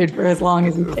stupid for as long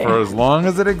as you can. For as long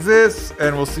as it exists.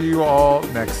 And we'll see you all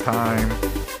next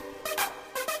time.